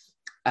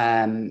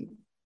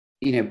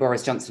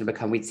 Boris Johnson had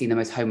become, we'd seen the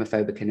most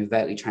homophobic and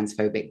overtly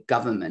transphobic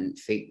government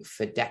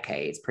for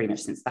decades, pretty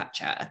much since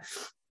Thatcher.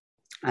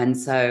 And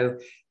so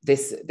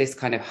this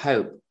kind of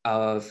hope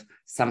of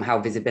somehow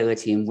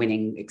visibility and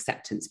winning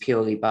acceptance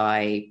purely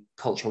by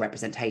cultural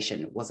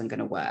representation wasn't going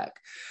to work.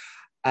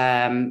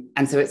 And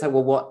so it's like,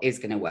 well, what is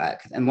going to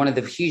work? And one of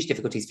the huge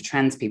difficulties for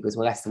trans people is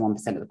we're less than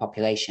 1% of the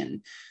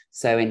population.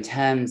 So in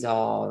terms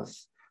of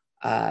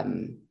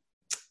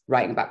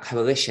writing about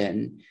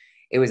coalition,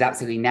 it was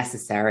absolutely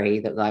necessary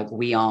that, like,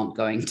 we aren't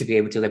going to be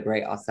able to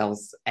liberate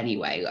ourselves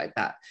anyway, like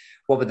that.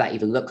 What would that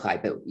even look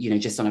like? But,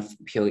 just on a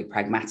purely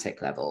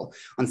pragmatic level.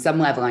 On some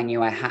level, I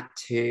knew I had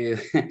to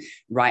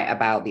write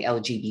about the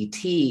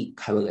LGBT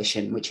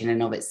coalition, which in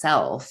and of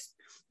itself,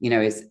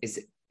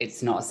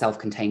 it's not a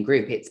self-contained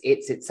group.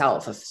 It's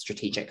itself a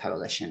strategic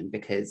coalition,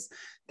 because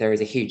there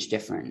is a huge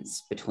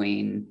difference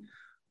between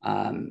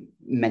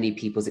many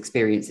people's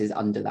experiences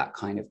under that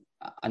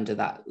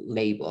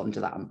label,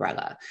 under that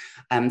umbrella.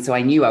 So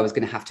I knew I was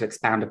going to have to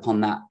expound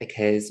upon that,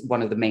 because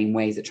one of the main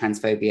ways that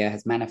transphobia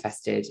has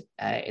manifested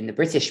in the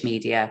British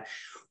media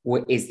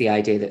is the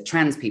idea that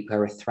trans people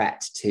are a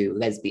threat to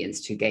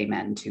lesbians, to gay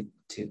men, to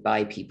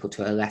bi people.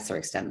 To a lesser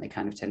extent, they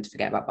kind of tend to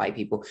forget about bi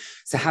people.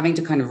 So having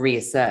to kind of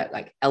reassert,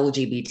 like,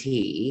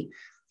 LGBT,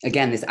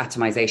 again, this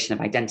atomization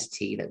of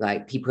identity, that,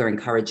 like, people are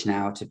encouraged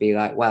now to be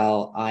like,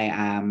 well, I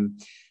am,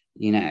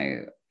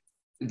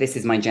 this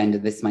is my gender,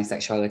 this is my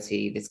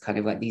sexuality, this kind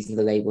of, like, these are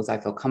the labels I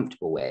feel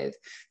comfortable with.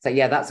 So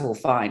yeah, that's all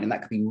fine. And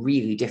that could be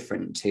really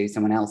different to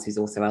someone else who's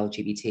also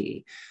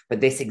LGBT. But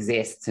this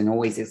exists and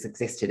always has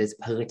existed as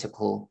a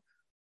political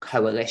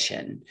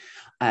coalition.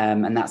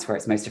 And that's where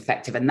it's most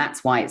effective. And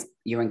that's why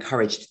you're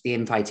encouraged, the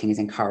infighting is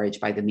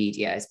encouraged by the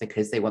media, is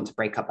because they want to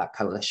break up that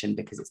coalition,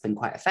 because it's been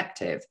quite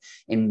effective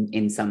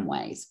in some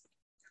ways.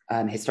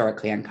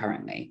 Historically and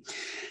currently.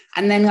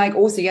 And then, like,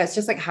 also, it's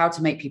just like how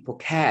to make people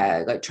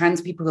care. Like,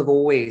 trans people have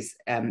always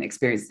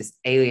experienced this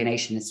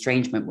alienation,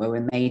 estrangement, where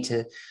we're made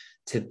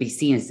to be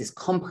seen as this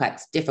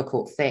complex,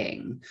 difficult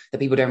thing that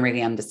people don't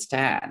really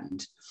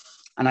understand.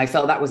 And I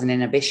felt that was an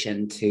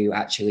inhibition to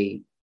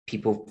actually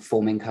people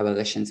forming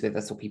coalitions with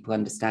us, or people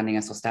understanding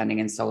us, or standing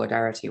in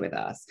solidarity with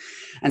us.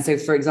 And so,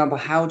 for example,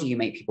 how do you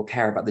make people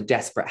care about the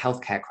desperate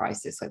healthcare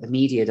crisis? Like, the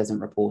media doesn't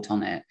report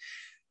on it.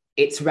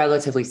 It's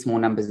relatively small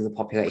numbers of the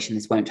population.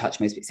 This won't touch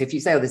most people. So if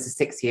you say, oh, there's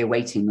a 6-year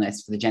waiting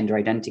list for the gender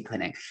identity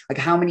clinic, like,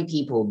 how many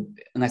people,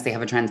 unless they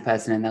have a trans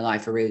person in their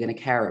life, are really going to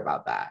care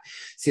about that?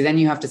 So then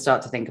you have to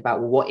start to think about,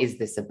 well, what is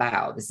this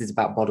about? This is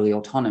about bodily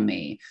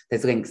autonomy.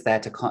 There's links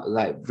there to,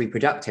 like,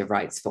 reproductive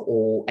rights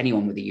for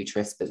anyone with a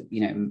uterus, but,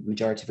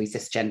 majoritively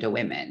cisgender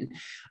women.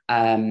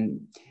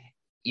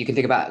 You can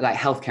think about, like,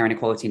 healthcare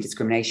inequality and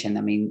discrimination.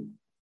 I mean,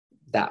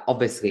 that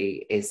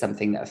obviously is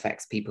something that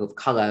affects people of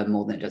color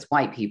more than it does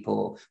white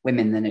people,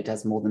 women than it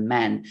does more than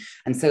men.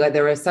 And so, like,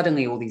 there are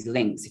suddenly all these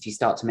links, if you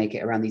start to make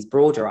it around these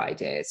broader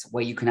ideas,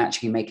 where you can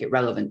actually make it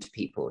relevant to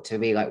people, to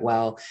be like,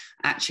 well,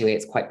 actually,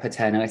 it's quite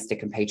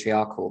paternalistic and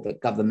patriarchal that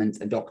governments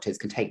and doctors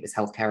can take this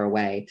healthcare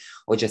away,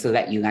 or just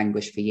let you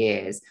languish for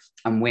years.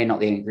 And we're not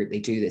the only group they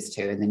do this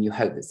to. And then you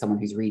hope that someone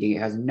who's reading it,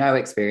 who has no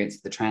experience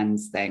with the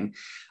trans thing,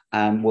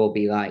 will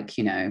be like,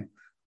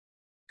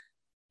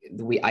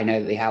 I know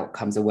that the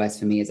outcomes are worse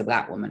for me as a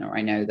Black woman, or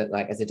I know that,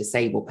 like, as a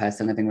disabled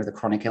person living with a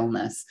chronic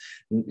illness,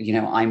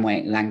 I'm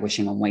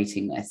languishing on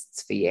waiting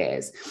lists for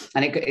years.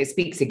 And it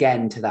speaks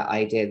again to that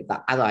idea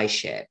that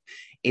allyship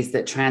is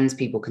that trans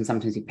people can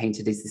sometimes be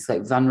painted as this,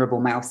 like,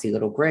 vulnerable, mousy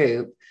little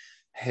group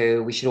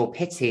who we should all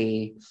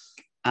pity,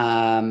 but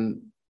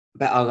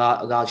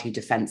are largely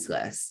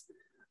defenseless.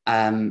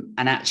 And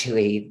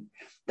actually,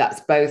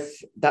 that's both,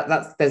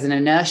 there's an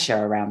inertia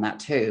around that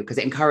too, because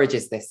it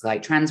encourages this,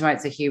 like, trans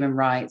rights are human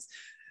rights,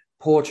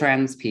 poor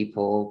trans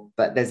people,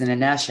 but there's an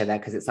inertia there,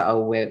 because it's like,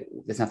 oh,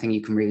 there's nothing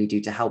you can really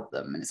do to help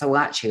them. And so,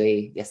 well,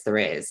 actually, yes, there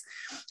is.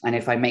 And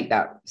if I make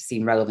that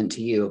seem relevant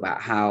to you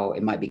about how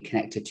it might be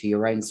connected to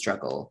your own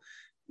struggle,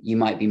 you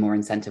might be more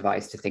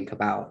incentivized to think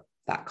about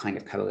that kind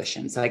of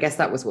coalition. So I guess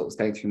that was what was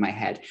going through my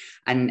head.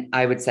 And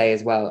I would say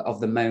as well, of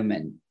the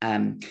moment,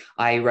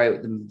 I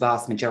wrote the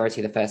vast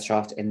majority of the first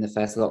draft in the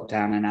first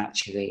lockdown, and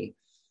actually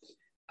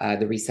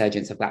the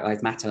resurgence of Black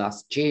Lives Matter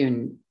last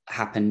June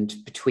happened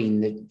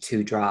between the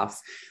two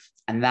drafts.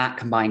 And that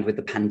combined with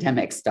the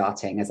pandemic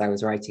starting as I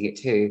was writing it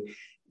too,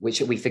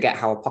 which we forget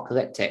how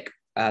apocalyptic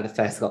the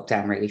first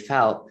lockdown really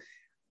felt.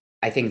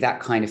 I think that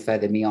kind of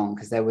furthered me on,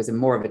 because there was a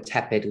more of a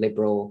tepid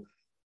liberal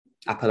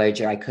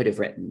apologia I could have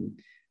written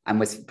and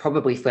was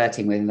probably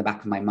flirting with in the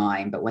back of my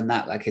mind. But when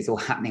that like is all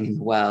happening in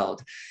the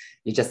world,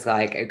 you just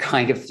like, it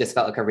kind of just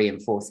felt like a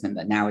reinforcement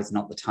that now is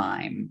not the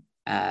time,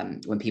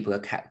 when people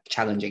are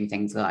challenging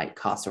things like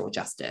carceral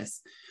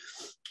justice.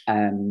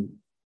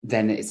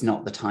 Then it's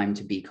not the time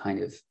to be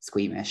kind of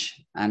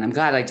squeamish. And I'm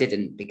glad I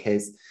didn't,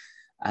 because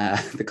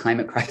the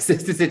climate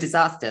crisis is a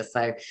disaster.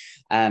 So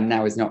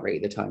now is not really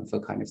the time for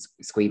kind of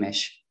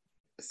squeamish,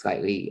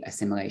 slightly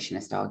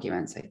assimilationist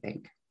arguments, I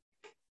think.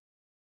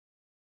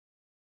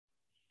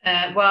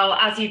 Well,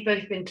 as you've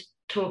both been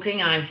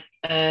talking, I've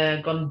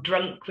gone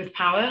drunk with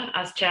power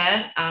as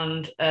chair,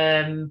 and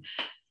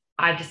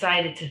I've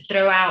decided to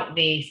throw out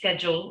the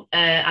schedule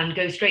and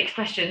go straight to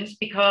questions,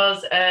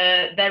 because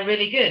they're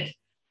really good.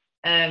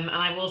 And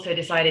I've also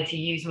decided to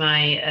use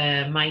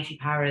my mighty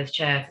power as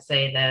chair to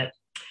say that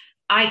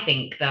I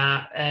think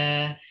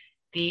that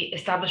the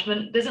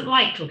establishment doesn't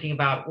like talking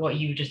about what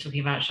you were just talking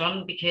about,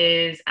 Sean,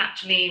 because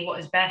actually what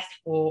is best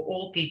for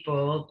all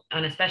people,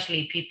 and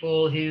especially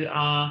people who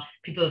are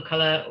people of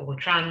colour or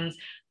trans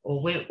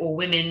or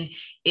women,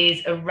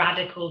 is a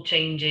radical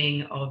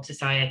changing of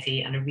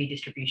society and a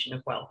redistribution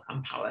of wealth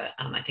and power.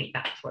 And I think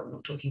that's why we're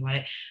not talking about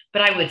it,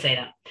 but I would say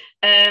that.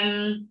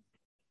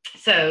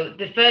 So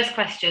the first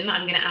question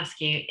I'm going to ask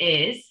you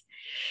is,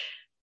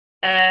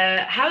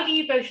 how do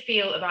you both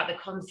feel about the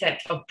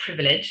concept of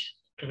privilege?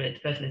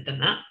 Privileged person has done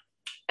that.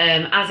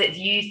 As it's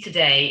used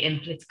today in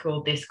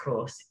political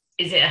discourse,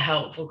 is it a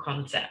helpful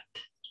concept?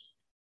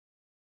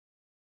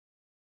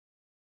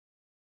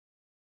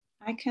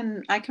 I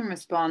can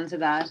respond to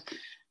that.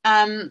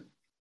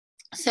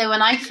 So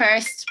when I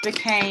first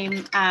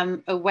became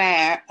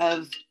aware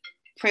of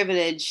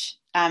privilege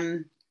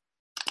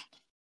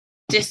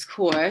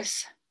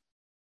discourse,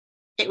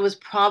 it was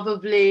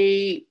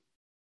probably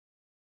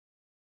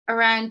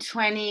around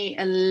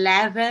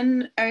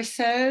 2011 or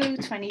so,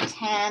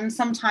 2010,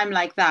 sometime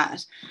like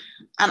that.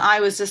 And I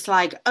was just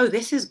like, oh,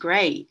 this is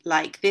great.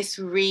 Like, this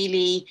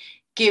really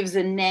gives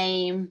a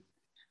name.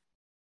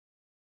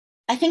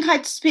 I think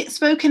I'd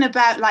spoken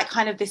about like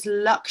kind of this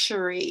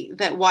luxury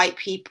that white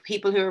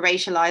people who are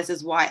racialized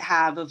as white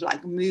have of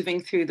like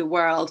moving through the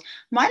world.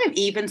 Might have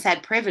even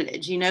said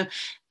privilege, you know,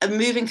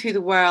 moving through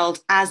the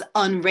world as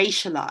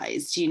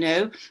unracialized, you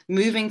know,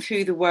 moving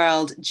through the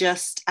world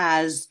just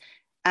as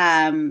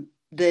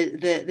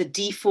the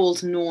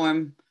default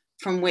norm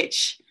from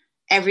which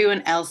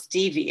everyone else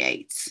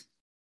deviates.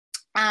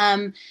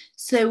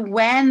 So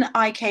when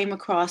I came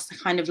across the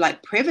kind of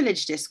like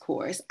privilege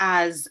discourse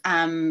as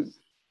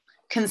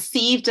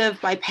conceived of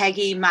by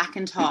Peggy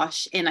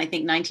McIntosh in, I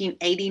think,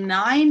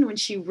 1989, when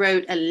she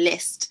wrote a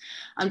list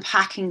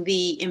unpacking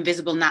the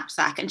invisible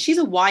knapsack. And she's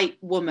a white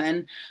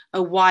woman,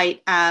 a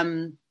white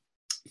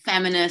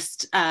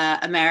feminist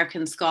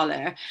American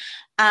scholar.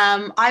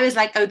 I was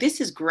like, oh,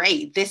 this is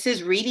great. This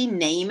is really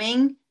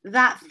naming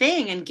that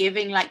thing and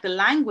giving like the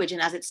language.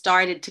 And as it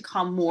started to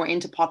come more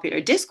into popular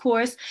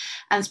discourse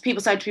and people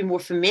started to be more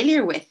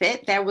familiar with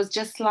it, there was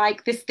just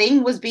like this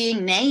thing was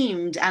being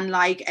named and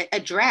like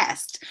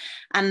addressed.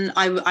 And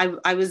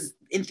I was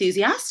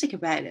enthusiastic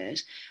about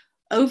it.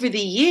 Over the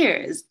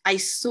years, I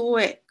saw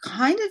it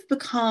kind of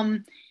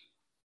become,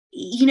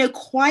 you know,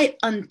 quite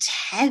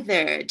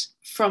untethered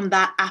from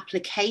that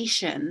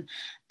application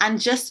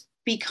and just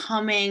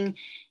becoming,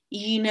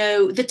 you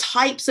know, the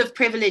types of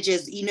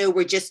privileges, you know,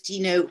 were just,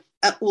 you know,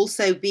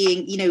 also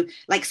being, you know,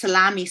 like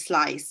salami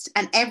sliced,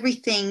 and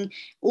everything,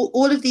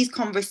 all of these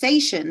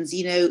conversations,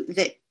 you know,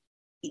 that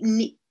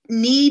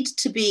need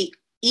to be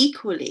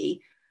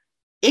equally,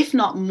 if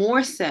not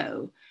more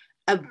so,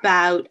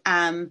 about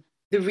the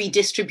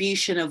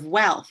redistribution of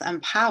wealth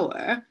and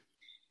power.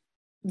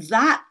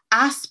 That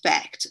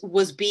aspect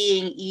was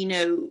being, you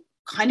know,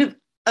 kind of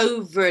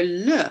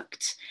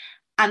overlooked.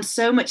 And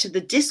so much of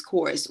the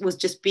discourse was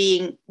just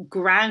being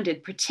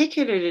grounded,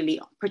 particularly,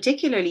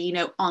 you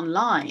know,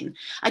 online.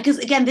 Because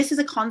again, this is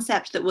a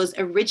concept that was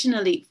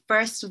originally,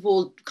 first of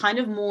all, kind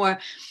of more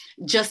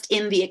just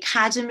in the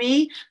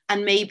academy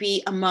and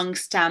maybe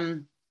amongst,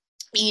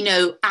 you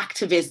know,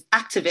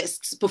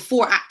 activists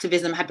before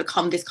activism had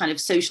become this kind of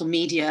social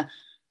media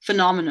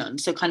phenomenon.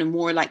 So kind of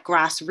more like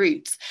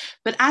grassroots.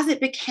 But as it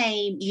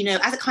became, you know,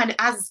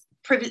 as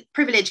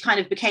privilege kind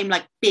of became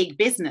like big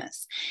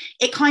business,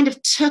 it kind of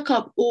took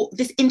up all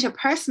this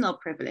interpersonal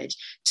privilege,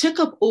 took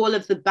up all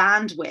of the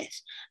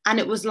bandwidth. And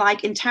it was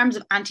like, in terms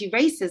of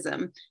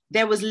anti-racism,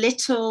 there was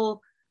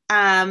little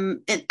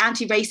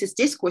anti-racist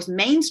discourse,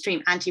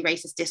 mainstream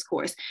anti-racist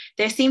discourse.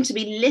 There seemed to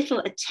be little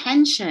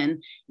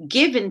attention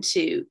given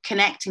to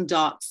connecting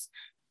dots,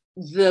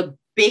 the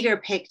bigger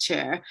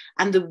picture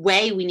and the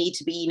way we need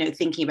to be,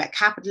 thinking about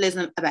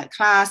capitalism, about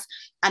class,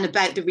 and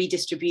about the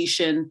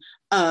redistribution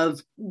of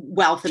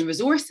wealth and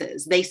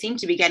resources. They seem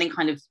to be getting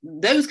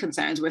those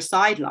concerns were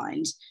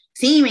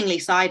seemingly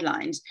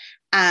sidelined,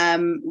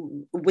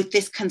 with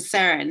this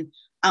concern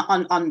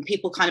on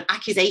people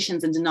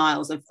accusations and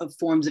denials of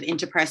forms of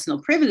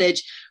interpersonal privilege,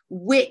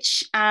 which,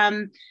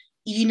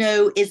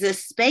 is a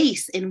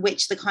space in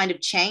which the kind of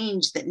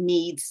change that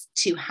needs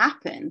to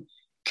happen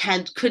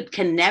can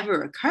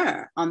never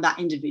occur on that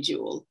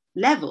individual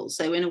level.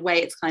 So in a way,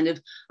 it's kind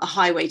of a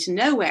highway to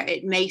nowhere.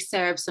 It may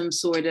serve some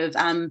sort of,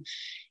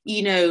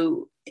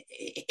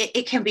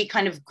 it can be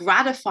kind of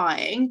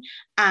gratifying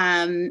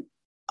on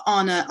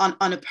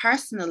a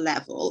personal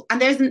level, and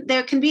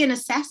there can be a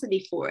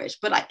necessity for it,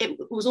 but it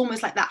was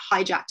almost like that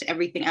hijack to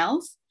everything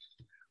else.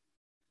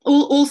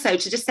 Also,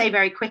 to just say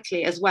very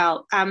quickly as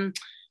well,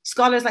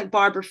 scholars like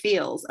Barbara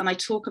Fields, and I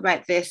talk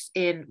about this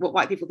in What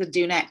White People Could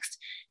Do Next,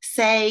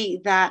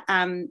 say that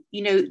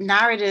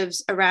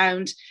narratives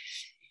around,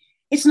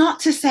 it's not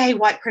to say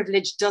white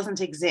privilege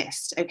doesn't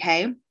exist,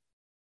 okay,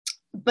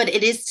 but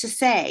it is to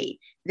say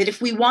that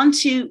if we want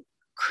to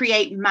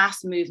create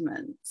mass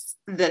movements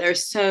that are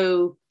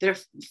so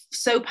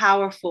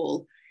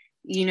powerful,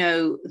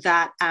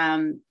 that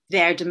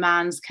their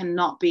demands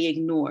cannot be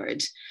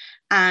ignored,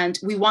 and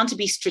we want to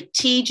be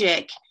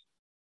strategic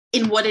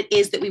in what it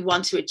is that we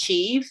want to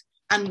achieve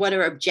and what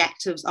our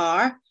objectives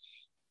are.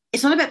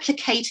 It's not about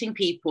placating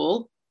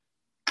people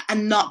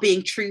and not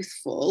being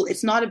truthful.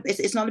 It's not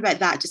about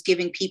that, just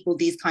giving people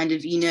these kind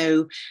of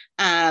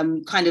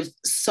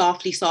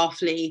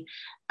softly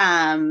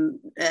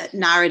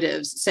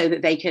narratives so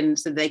they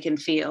can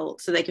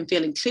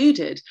feel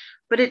included.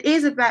 But it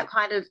is about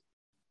kind of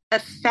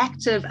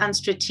effective and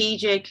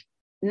strategic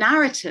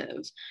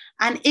narrative.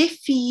 And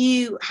if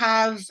you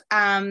have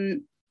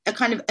a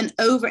kind of an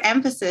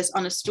overemphasis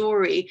on a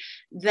story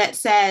that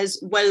says,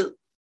 well,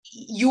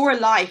 your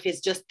life is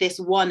just this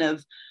one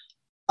of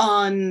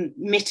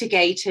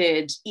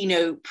unmitigated,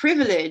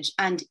 privilege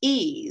and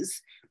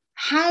ease,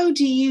 how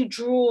do you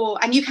draw,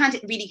 and you can't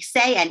really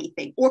say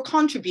anything or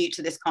contribute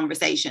to this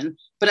conversation,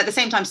 but at the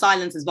same time,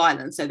 silence is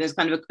violence. So there's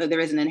there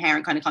is an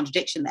inherent kind of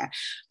contradiction there.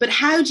 But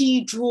how do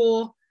you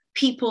draw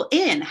people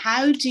in?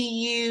 How do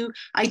you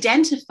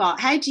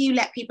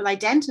let people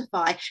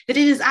identify that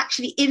it is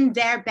actually in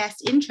their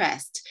best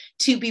interest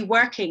to be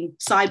working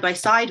side by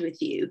side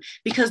with you?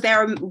 Because there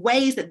are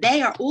ways that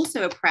they are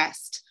also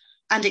oppressed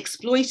and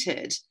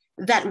exploited,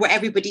 that were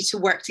everybody to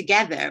work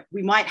together,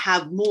 we might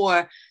have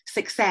more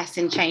success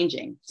in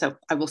changing. So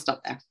I will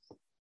stop there.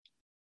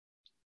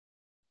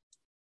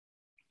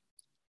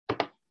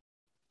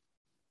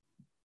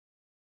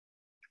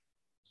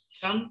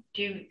 Sean,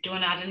 do you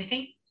want to add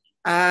anything?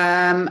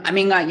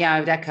 I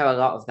would echo a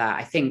lot of that.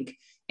 I think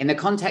in the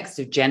context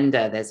of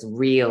gender, there's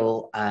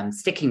real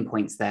sticking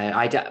points there.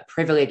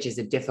 Privilege is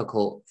a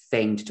difficult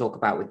thing to talk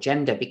about with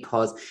gender,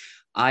 because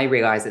I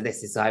realize that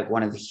this is like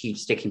one of the huge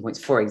sticking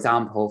points, for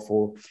example,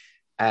 for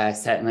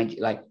certainly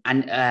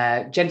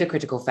gender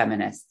critical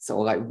feminists,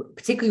 or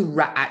particularly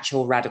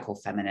actual radical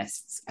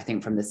feminists, I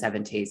think from the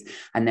 70s,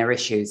 and their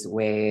issues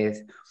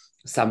with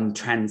some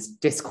trans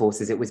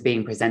discourse as it was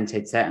being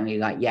presented, certainly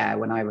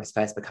when I was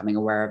first becoming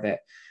aware of it,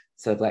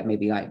 sort of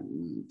maybe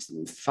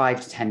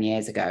 5 to 10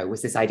 years ago,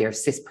 was this idea of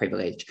cis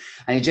privilege.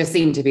 And it just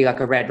seemed to be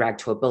like a red rag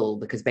to a bull,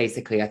 because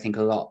basically I think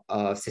a lot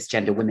of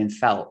cisgender women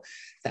felt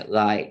that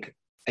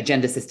a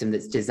gender system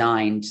that's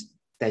designed,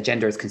 their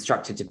gender is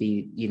constructed to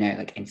be,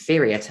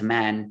 inferior to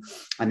men.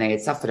 And they had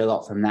suffered a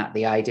lot from that.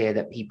 The idea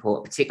that people,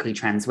 particularly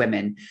trans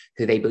women,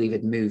 who they believe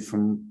had moved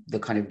from the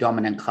kind of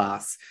dominant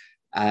class,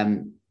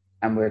 and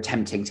were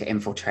attempting to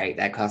infiltrate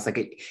their class.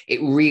 It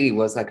really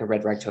was like a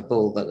red rag to a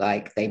bull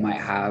that they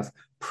might have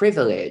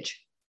privilege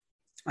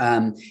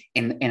in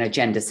a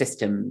gender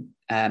system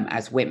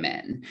as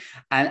women.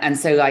 And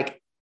so I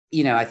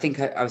think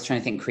I was trying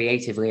to think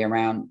creatively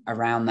around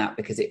that,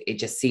 because it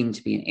just seemed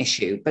to be an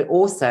issue. But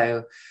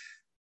also,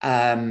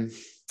 I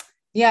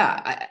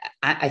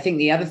think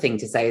the other thing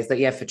to say is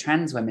that, for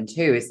trans women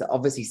too, is that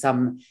obviously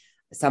some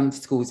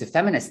schools of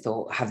feminist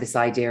thought have this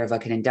idea of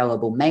an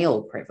indelible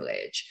male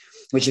privilege,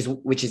 which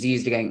is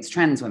used against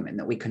trans women,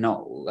 that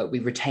we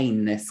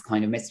retain this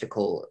kind of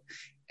mystical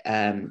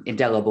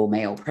indelible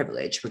male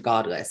privilege,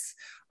 regardless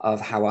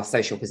of how our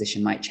social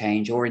position might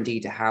change, or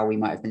indeed how we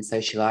might have been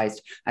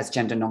socialized as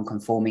gender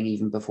non-conforming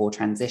even before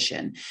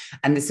transition.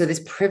 And so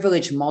this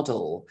privilege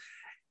model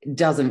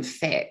doesn't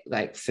fit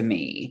for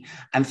me.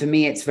 And for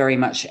me, it's very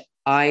much,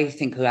 I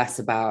think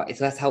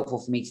it's less helpful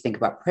for me to think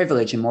about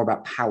privilege and more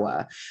about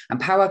power. And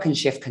power can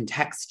shift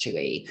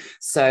contextually.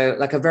 So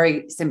a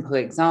very simple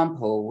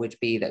example would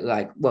be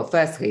that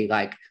firstly,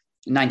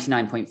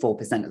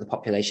 99.4% of the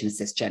population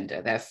is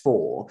cisgender.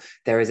 Therefore,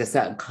 there is a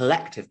certain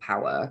collective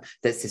power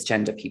that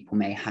cisgender people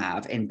may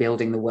have in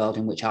building the world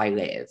in which I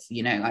live,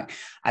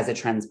 as a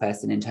trans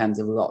person, in terms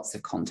of lots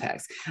of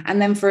context.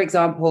 And then, for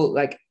example,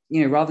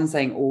 rather than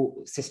saying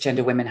all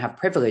cisgender women have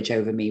privilege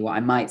over me, what I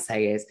might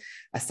say is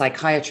a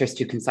psychiatrist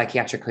who can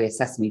psychiatrically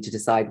assess me to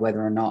decide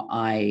whether or not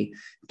I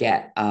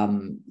get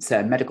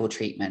certain medical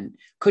treatment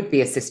could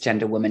be a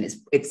cisgender woman.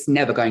 It's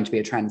never going to be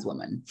a trans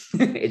woman.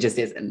 It just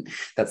isn't.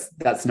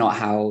 That's not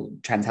how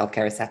trans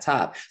healthcare is set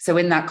up. So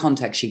in that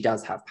context, she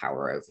does have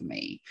power over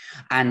me.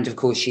 And of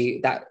course,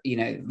 you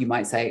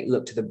might say,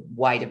 look to the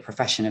wider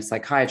profession of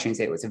psychiatry and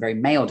say it was a very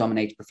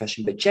male-dominated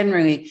profession, but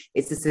generally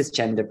it's a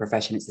cisgender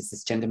profession, it's a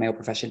cisgender male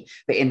profession.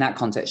 But in that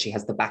context, she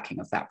has the backing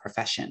of that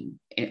profession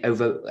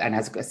and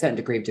has a certain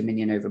degree of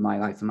dominion over my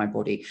life and my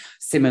body.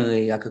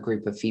 Similarly, like a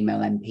group of female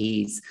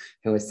MPs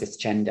who are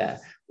cisgender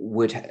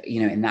would,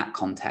 in that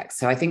context.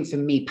 So I think for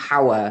me,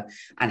 power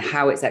and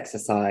how it's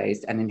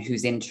exercised and in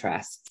whose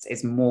interests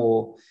is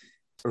more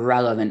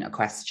relevant a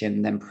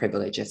question than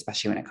privilege,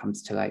 especially when it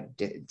comes to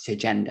to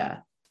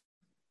gender.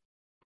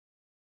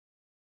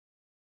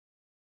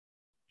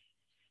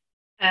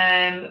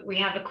 We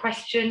have a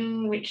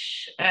question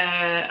which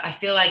I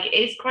feel like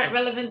is quite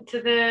relevant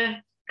to the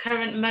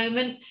current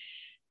moment.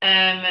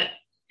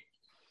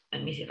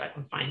 Let me see if I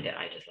can find it.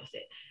 I just lost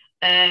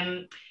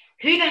it.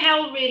 Who the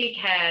hell really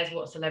cares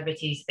what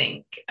celebrities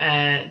think?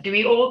 Do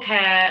we all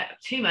care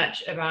too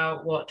much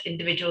about what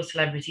individual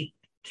celebrities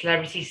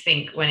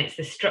think when it's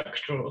the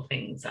structural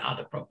things that are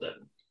the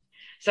problem?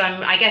 So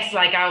I guess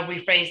I'll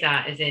rephrase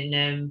that as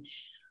in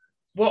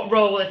what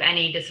role, if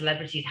any, do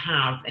celebrities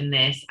have in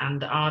this,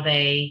 and are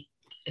they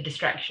a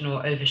distraction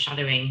or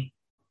overshadowing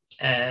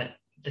the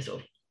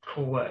sort of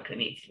core work that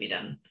needs to be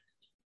done?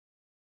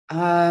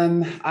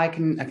 I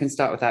can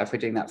start with that if we're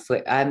doing that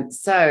flip.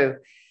 So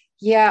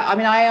yeah,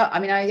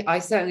 I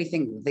certainly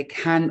think they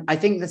can. I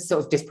think the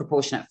sort of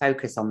disproportionate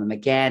focus on them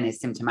again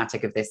is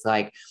symptomatic of this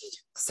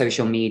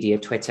social media,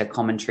 Twitter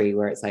commentary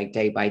where it's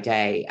day by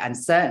day, and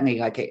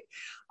certainly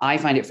I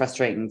find it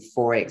frustrating.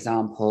 For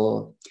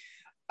example,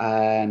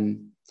 let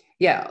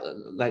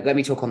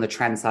me talk on the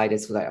trans side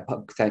as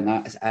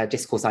a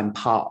discourse I'm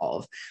part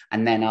of,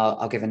 and then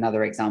I'll give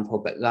another example.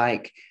 But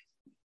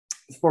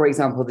for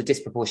example, the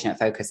disproportionate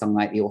focus on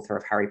the author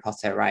of Harry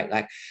Potter,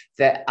 right?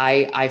 That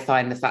I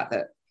find the fact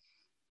that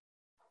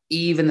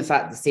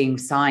seeing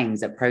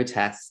signs at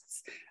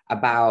protests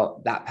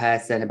about that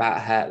person,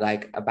 about her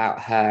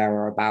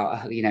or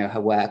about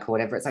her work or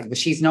whatever, it's but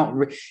she's not,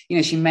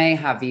 she may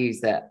have views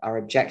that are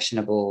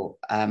objectionable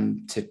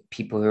to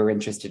people who are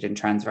interested in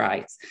trans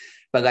rights,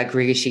 but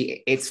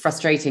really it's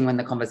frustrating when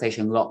the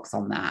conversation locks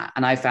on that.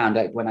 And I found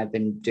when I've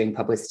been doing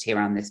publicity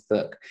around this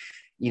book,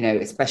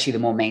 especially the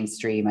more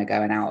mainstream, I go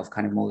out of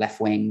kind of more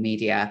left-wing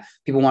media,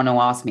 people want to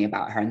ask me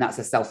about her, and that's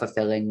a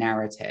self-fulfilling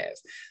narrative.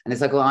 And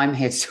it's well, I'm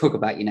here to talk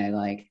about,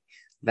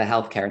 the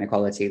healthcare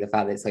inequality, the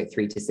fact that it's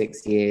 3 to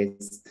 6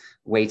 years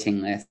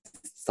waiting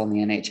lists on the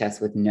NHS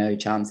with no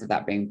chance of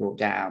that being brought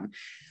down.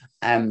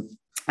 And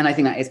I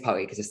think that is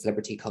partly because of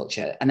celebrity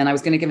culture. And then I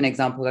was going to give an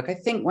example. I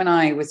think when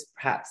I was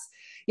perhaps,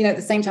 at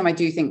the same time, I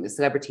do think that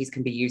celebrities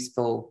can be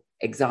useful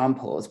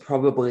examples,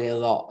 probably a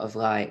lot of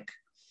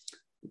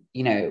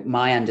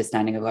my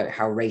understanding of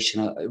how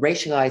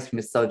racialized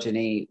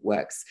misogyny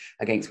works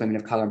against women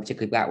of color, and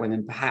particularly Black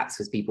women, perhaps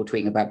was people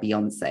tweeting about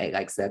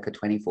Beyonce circa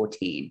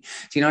 2014. Do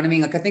you know what I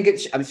mean? I think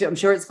I'm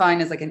sure it's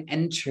fine as an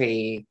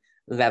entry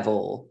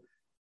level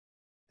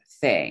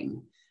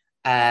thing,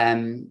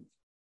 and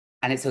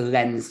it's a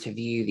lens to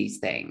view these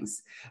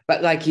things.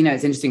 But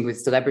it's interesting with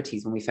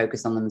celebrities when we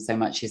focus on them so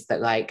much is that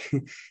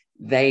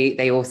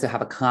they also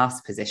have a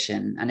class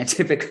position, and it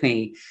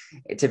typically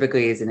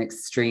is an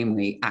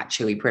extremely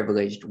actually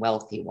privileged,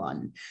 wealthy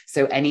one.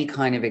 So any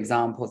kind of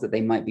examples that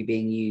they might be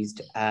being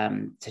used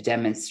to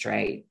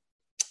demonstrate,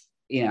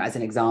 as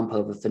an example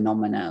of a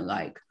phenomena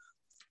like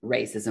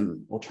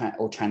racism or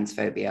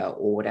transphobia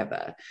or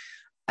whatever,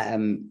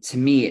 to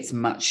me,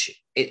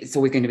 it's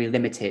always going to be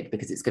limited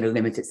because it's going to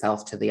limit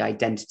itself to the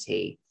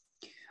identity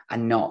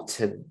and not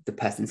to the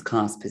person's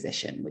class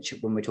position, which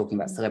when we're talking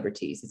about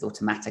celebrities is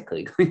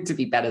automatically going to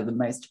be better than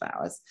most of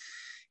ours,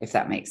 if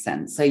that makes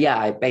sense. So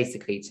yeah,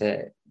 basically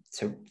to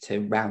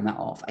round that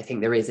off, I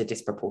think there is a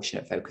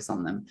disproportionate focus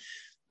on them,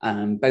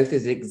 both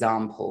as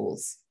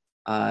examples,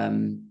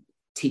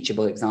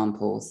 teachable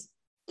examples,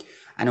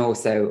 and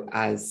also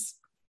as,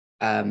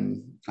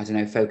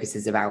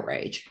 focuses of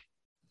outrage.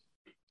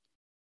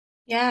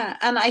 Yeah,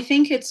 and I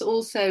think it's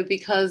also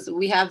because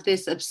we have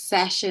this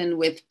obsession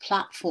with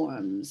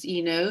platforms,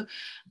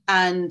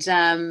 and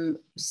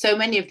so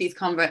many of these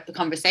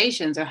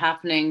conversations are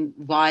happening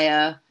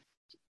via,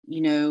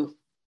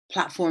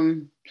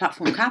 platform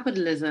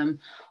capitalism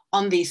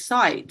on these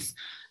sites.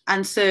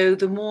 And so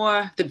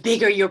the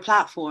bigger your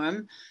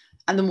platform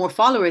and the more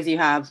followers you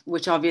have,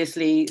 which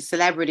obviously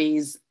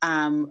celebrities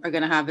are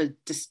going to have a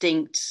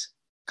distinct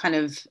kind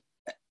of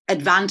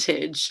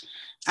advantage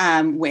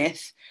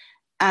with,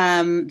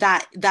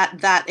 that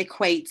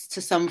equates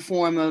to some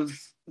form of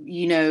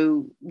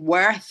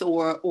worth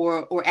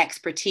or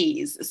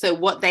expertise. So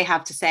what they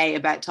have to say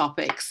about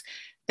topics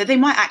that they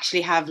might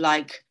actually have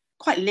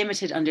quite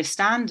limited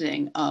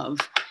understanding of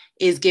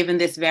is given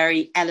this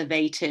very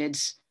elevated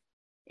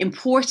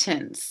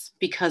importance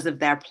because of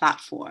their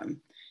platform.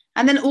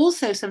 And then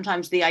also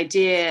sometimes the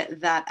idea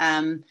that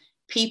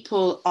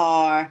people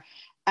are,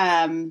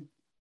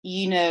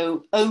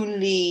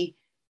 only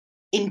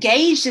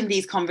engaged in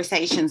these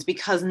conversations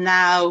because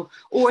now,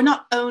 or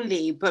not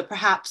only, but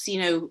perhaps,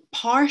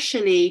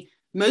 partially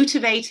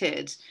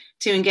motivated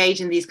to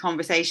engage in these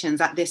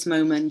conversations at this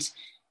moment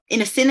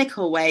in a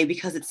cynical way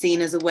because it's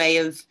seen as a way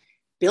of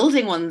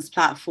building one's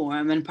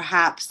platform and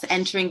perhaps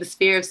entering the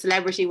sphere of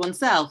celebrity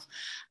oneself.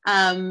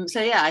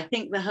 I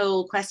think the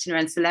whole question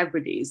around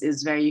celebrities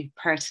is very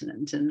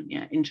pertinent and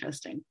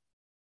interesting.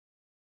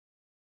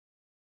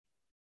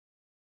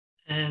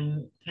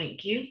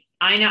 Thank you.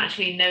 I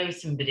actually know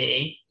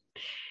somebody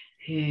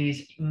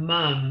whose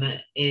mum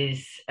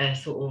is a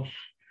sort of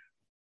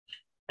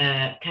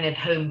kind of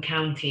home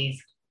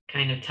counties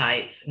kind of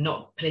type,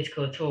 not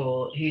political at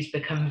all, who's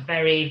become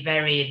very,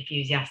 very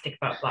enthusiastic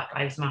about Black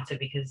Lives Matter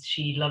because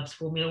she loves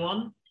Formula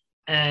One,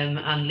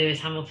 and Lewis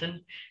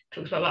Hamilton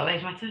talks about Black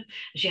Lives Matter.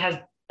 She has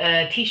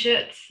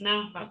T-shirts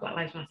now about Black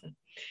Lives Matter.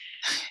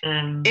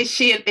 Is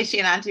she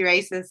an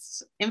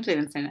anti-racist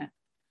influence in it?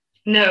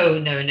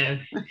 No.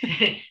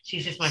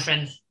 She's just my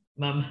friend's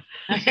mum.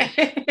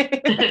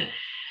 Okay.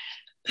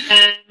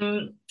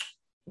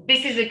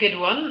 This is a good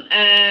one.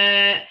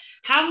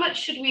 How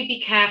much should we be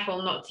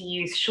careful not to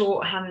use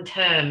shorthand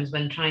terms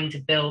when trying to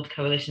build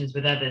coalitions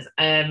with others?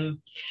 I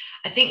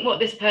think what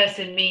this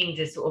person means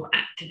is sort of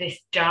activist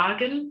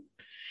jargon,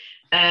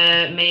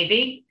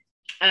 maybe.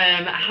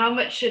 How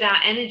much should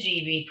our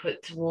energy be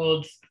put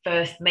towards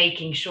first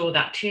making sure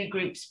that two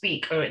groups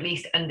speak or at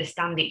least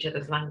understand each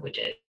other's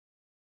languages?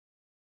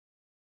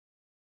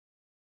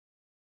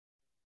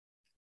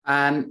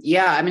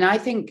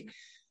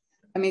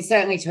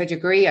 Certainly to a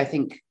degree, I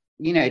think,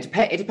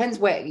 it depends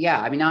where,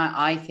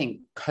 I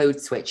think code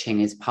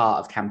switching is part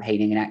of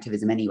campaigning and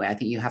activism anyway. I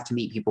think you have to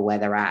meet people where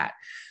they're at.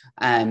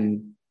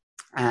 And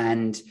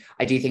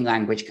I do think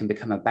language can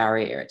become a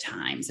barrier at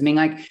times.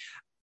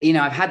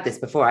 I've had this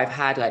before. I've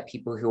had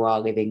people who are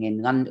living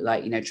in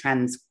London,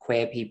 trans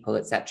queer people,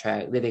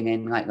 etc., living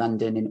in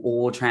London in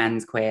all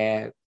trans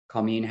queer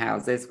commune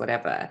houses,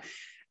 whatever,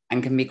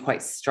 and can be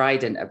quite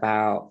strident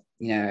about,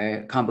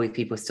 can't believe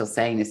people are still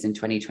saying this in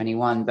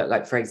 2021.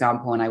 But for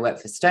example, when I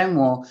worked for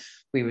Stonewall,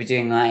 we were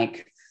doing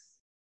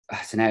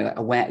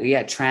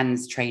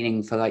trans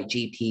training for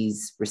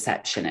GPs,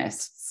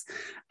 receptionists.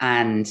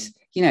 And,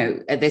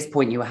 at this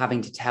point you were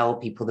having to tell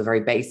people the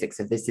very basics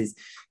of this is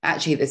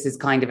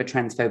kind of a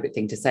transphobic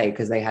thing to say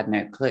because they had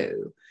no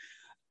clue.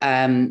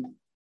 And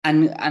I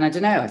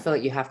don't know, I feel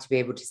like you have to be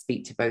able to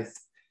speak to both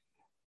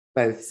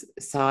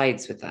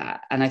sides with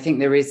that. And I think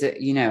there is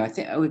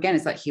again,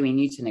 it's like Huey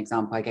Newton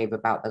example I gave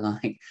about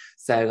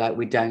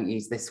we don't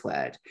use this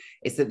word.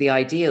 It's that the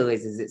ideal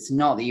is it's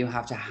not that you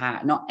have to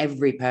not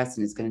every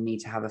person is going to need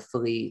to have a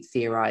fully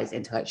theorized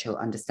intellectual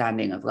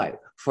understanding of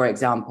for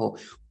example,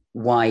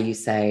 why you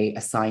say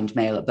assigned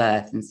male at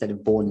birth instead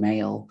of born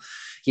male.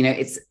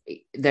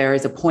 There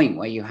is a point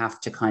where you have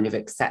to kind of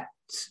accept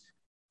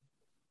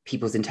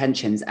people's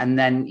intentions, and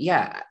then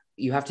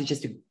you have to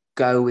just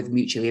go with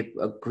mutually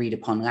agreed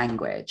upon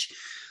language,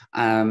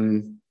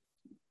 and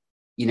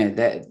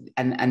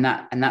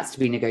that's to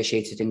be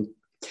negotiated. And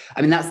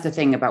that's the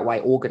thing about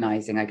why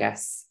organizing, I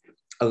guess,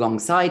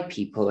 alongside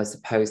people, as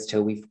opposed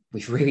to we've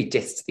really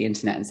dissed the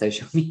internet and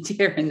social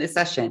media in this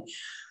session,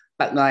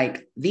 but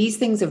these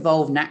things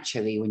evolve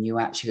naturally when you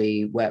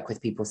actually work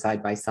with people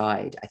side by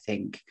side, I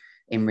think,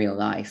 in real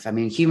life.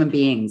 Human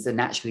beings are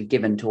naturally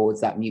given towards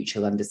that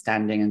mutual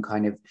understanding and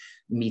kind of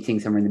meeting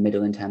somewhere in the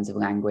middle in terms of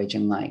language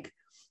and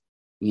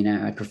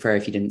I'd prefer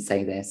if you didn't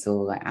say this,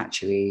 or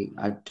actually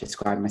I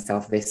describe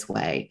myself this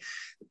way.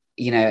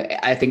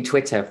 I think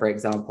Twitter, for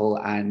example,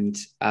 and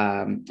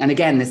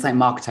again, this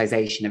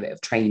marketization of it,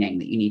 of training,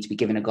 that you need to be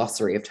given a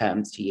glossary of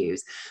terms to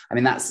use.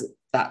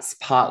 That's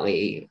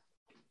partly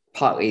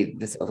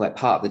the sort of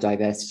part of the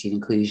diversity and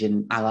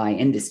inclusion ally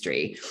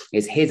industry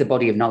is, here's a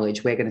body of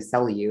knowledge, we're going to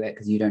sell you it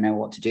because you don't know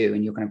what to do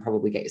and you're going to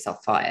probably get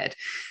yourself fired.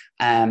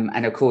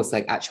 And of course,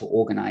 actual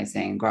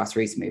organizing,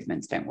 grassroots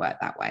movements don't work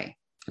that way.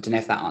 I don't know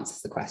if that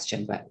answers the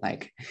question, but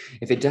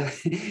if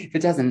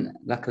it doesn't,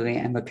 luckily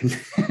Emma can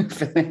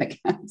fill in the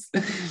gaps.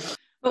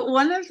 But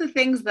one of the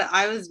things that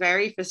I was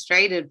very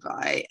frustrated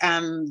by,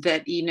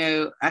 that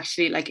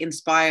actually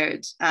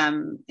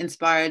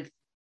inspired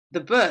the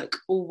book,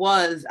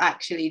 was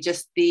actually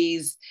just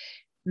these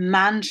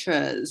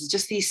mantras,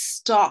 just these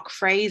stock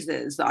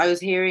phrases that I was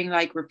hearing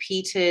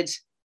repeated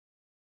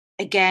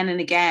again and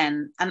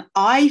again. And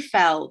I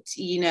felt,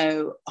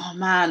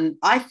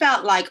 I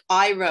felt like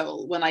eye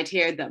roll when I'd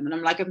hear them. And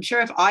I'm sure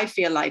if I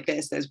feel like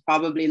this, there's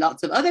probably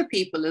lots of other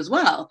people as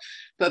well.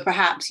 But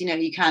perhaps,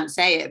 you can't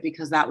say it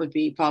because that would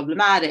be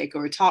problematic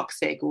or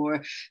toxic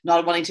or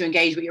not wanting to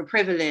engage with your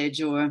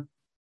privilege or...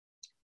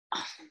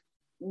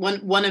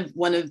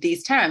 one of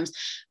these terms.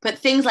 But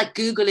things like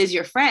Google is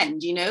your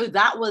friend, you know,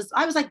 I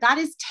was like, that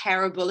is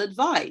terrible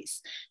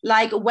advice.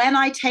 Like, when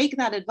I take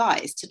that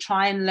advice to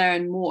try and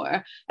learn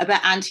more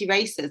about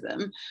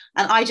anti-racism,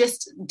 and I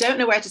just don't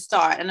know where to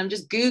start, and I'm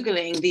just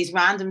Googling these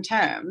random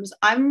terms,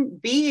 I'm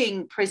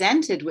being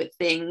presented with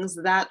things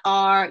that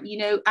are, you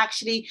know,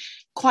 actually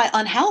quite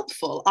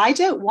unhelpful. I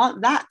don't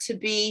want that to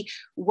be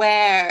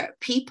where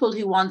people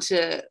who want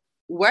to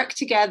work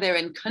together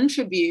and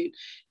contribute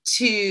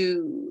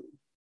to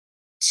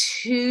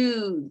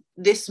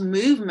this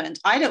movement,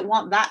 I don't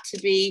want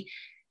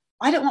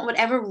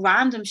whatever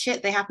random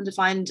shit they happen to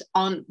find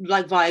on,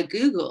 like, via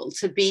Google,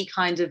 to be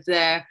kind of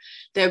their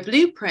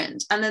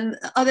blueprint. And then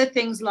other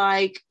things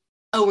like,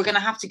 oh, we're going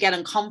to have to get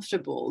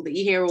uncomfortable, that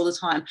you hear all the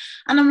time.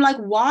 And I'm like,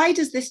 why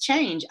does this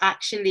change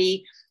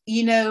actually,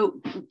 you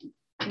know,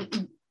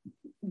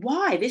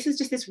 why? This is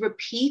just this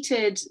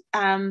repeated,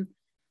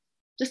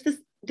 just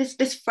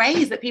this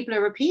phrase that people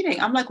are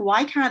repeating. I'm like,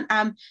 why can't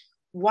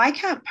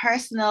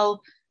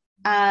personal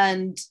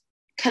and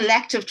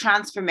collective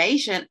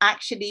transformation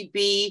actually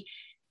be,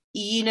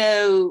 you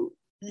know,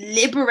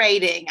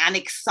 liberating and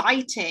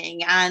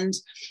exciting, and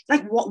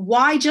like,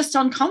 why just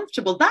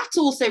uncomfortable? That's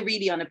also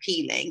really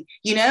unappealing,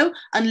 you know,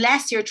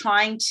 unless you're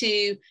trying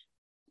to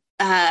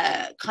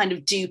kind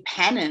of do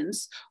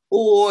penance,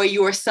 or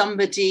you're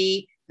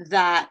somebody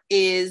that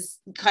is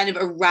kind of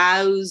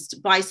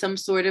aroused by some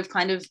sort of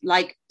kind of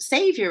like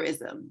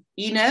saviorism,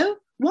 you know.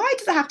 Why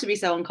does it have to be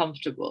so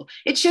uncomfortable?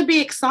 It should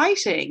be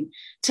exciting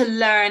to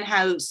learn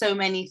how so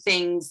many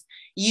things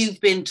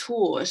you've been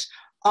taught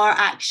are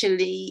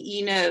actually,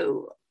 you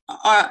know,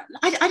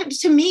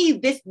 to me,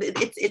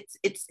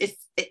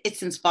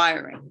 it's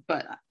inspiring.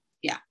 But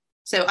yeah,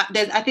 so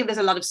I think there's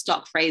a lot of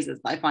stock phrases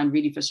that I find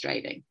really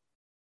frustrating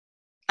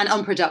and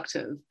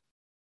unproductive.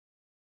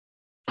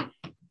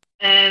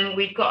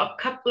 We've got a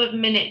couple of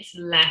minutes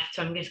left,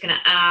 so I'm just going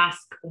to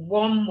ask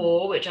one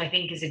more, which I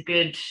think is a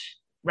good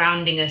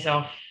rounding us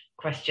off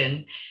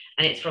question,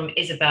 and it's from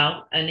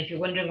Isabel. And if you're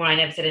wondering why I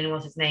never said anyone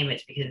else's name,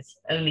 it's because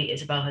only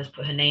Isabel has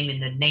put her name in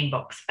the name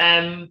box.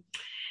 So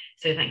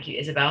thank you,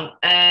 Isabel.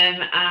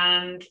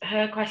 And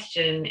her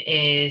question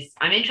is,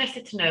 I'm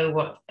interested to know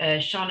what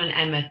Sian and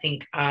Emma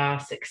think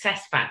are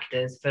success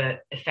factors for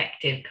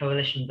effective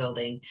coalition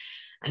building.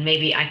 And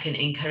maybe I can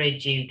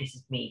encourage you, this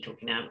is me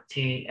talking now,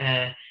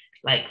 to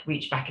like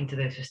reach back into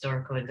those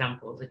historical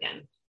examples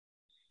again.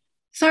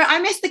 Sorry, I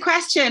missed the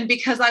question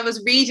because I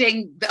was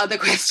reading the other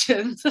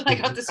questions. I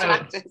got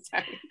distracted.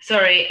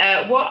 Sorry.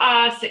 What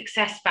are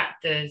success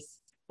factors?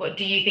 What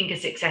do you think are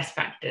success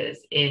factors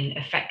in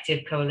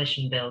effective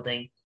coalition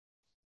building?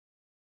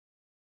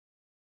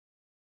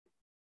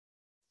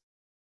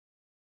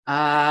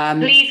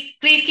 Please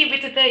keep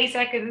it to 30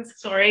 seconds.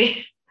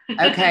 Sorry.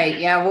 Okay.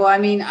 Yeah. Well, I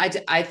mean,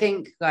 I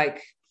think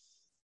like,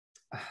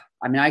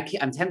 I mean,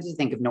 I'm tempted to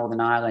think of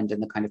Northern Ireland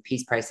and the kind of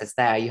peace process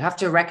there. You have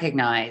to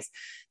recognize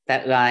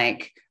that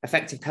like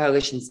effective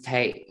coalitions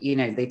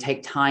they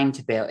take time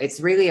to build. It's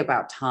really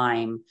about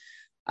time,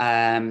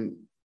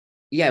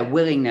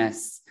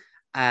 willingness,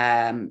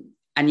 and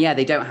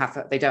they don't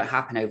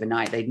happen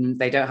overnight. They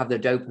don't have the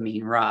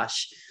dopamine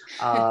rush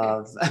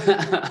of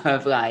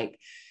of like,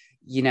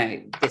 you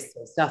know, this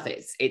sort of stuff.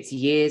 It's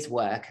years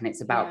work, and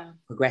it's about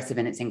progressive,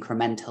 and it's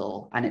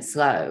incremental, and it's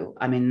slow.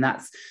 I mean,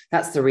 that's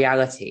the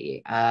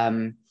reality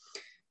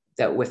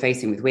that we're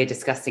facing with. We're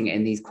discussing it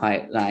in these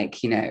quite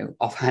like, you know,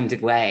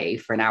 offhanded way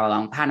for an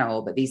hour-long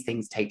panel, but these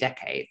things take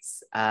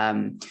decades,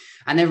 and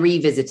they're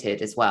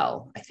revisited as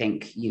well. I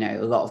think, you know,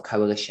 a lot of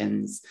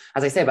coalitions,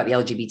 as I say about the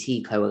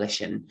LGBT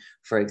coalition,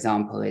 for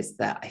example, is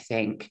that I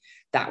think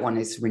that one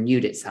has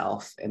renewed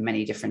itself in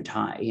many different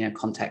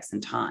contexts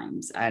and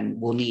times,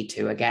 and will need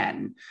to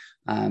again.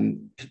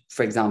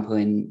 For example,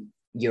 in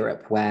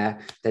Europe, where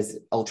there's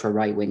ultra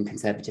right-wing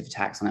conservative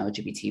attacks on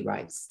LGBT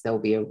rights, there'll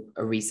be a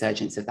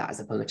resurgence of that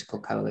as a political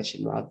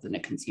coalition rather than a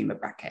consumer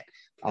bracket.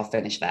 I'll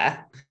finish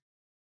there.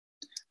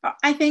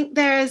 I think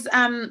there's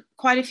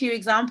quite a few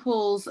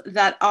examples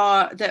that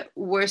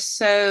were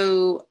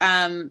so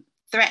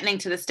threatening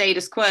to the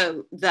status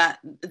quo that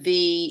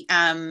the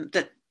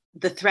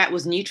threat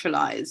was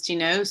neutralized, you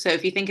know. So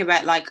if you think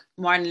about like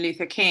Martin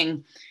Luther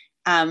King,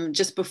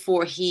 just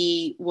before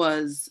he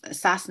was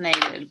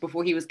assassinated,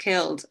 before he was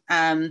killed,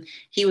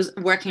 he was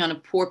working on a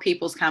poor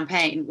people's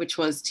campaign, which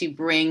was to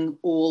bring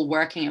all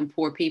working and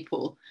poor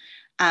people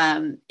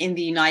in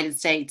the United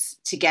States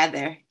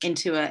together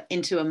into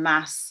a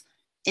mass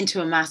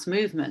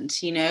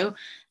movement, you know.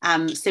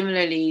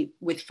 Similarly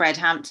with Fred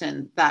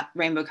Hampton, that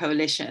Rainbow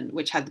Coalition,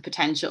 which had the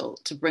potential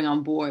to bring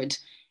on board,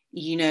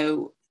 you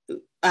know,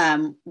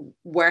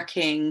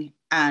 working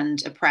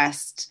and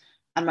oppressed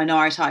and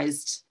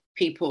minoritized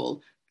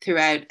people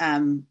throughout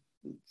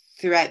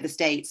the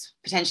States,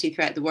 potentially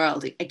throughout the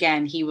world.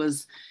 Again, he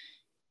was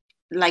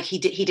like, he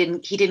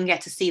didn't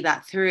get to see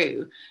that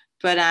through.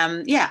 But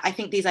I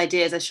think these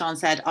ideas, as Sian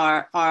said,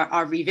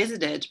 are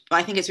revisited. But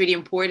I think it's really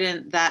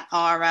important that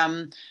our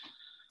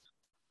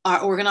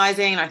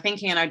organizing and our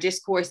thinking and our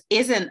discourse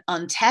isn't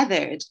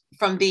untethered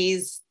from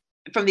these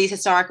from these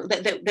historical,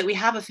 that we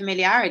have a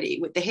familiarity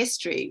with the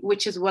history,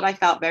 which is what I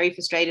felt very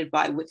frustrated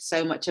by with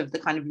so much of the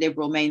kind of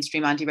liberal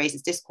mainstream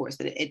anti-racist discourse,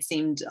 that it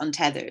seemed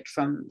untethered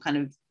from kind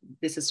of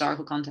this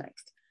historical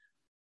context.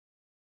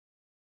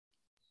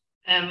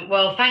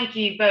 Well, thank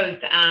you both,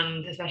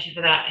 and especially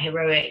for that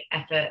heroic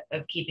effort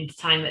of keeping to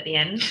time at the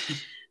end.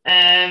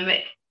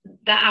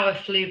 That hour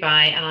flew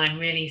by, and I'm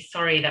really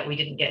sorry that we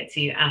didn't get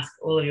to ask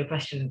all of your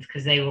questions,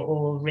 because they were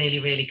all really,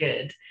 really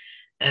good.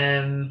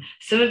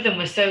 Some of them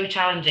were so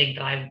challenging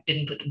that I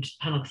didn't put them to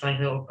the panel, because I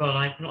thought, oh God,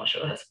 I'm not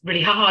sure, that's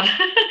really hard.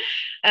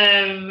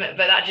 But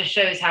that just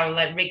shows how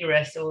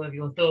rigorous all of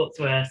your thoughts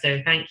were.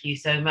 So thank you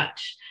so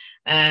much.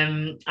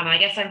 And I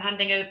guess I'm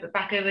handing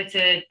back over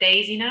to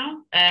Daisy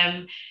now.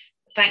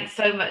 Thanks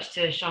so much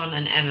to Sean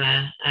and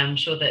Emma. I'm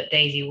sure that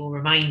Daisy will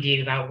remind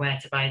you about where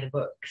to buy the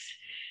books,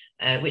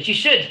 which you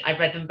should. I've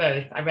read them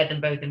both. I read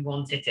them both in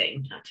one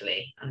sitting,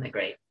 actually, and they're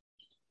great.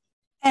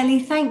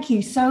 Ellie, thank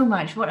you so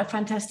much. What a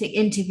fantastic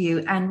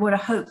interview, and what a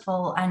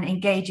hopeful and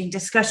engaging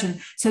discussion.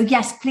 So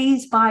yes,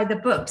 please buy the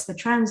books, The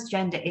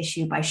Transgender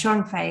Issue by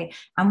Sean Fay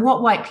and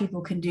What White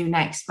People Can Do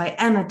Next by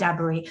Emma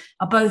Dabiri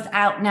are both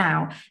out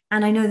now.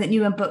 And I know that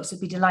Newham Books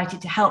would be delighted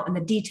to help, and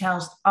the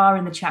details are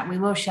in the chat. We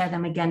will share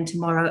them again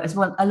tomorrow as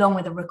well, along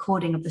with a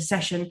recording of the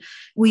session.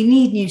 We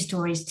need news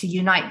stories to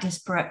unite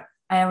disparate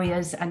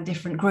areas and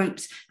different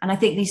groups. And I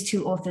think these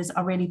two authors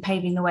are really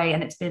paving the way.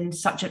 And it's been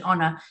such an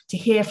honor to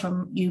hear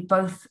from you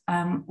both,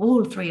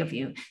 all three of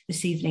you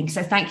this evening.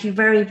 So thank you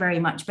very, very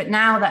much. But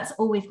now that's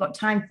all we've got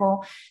time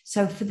for.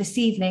 So for this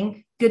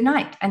evening, good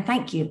night and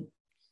thank you.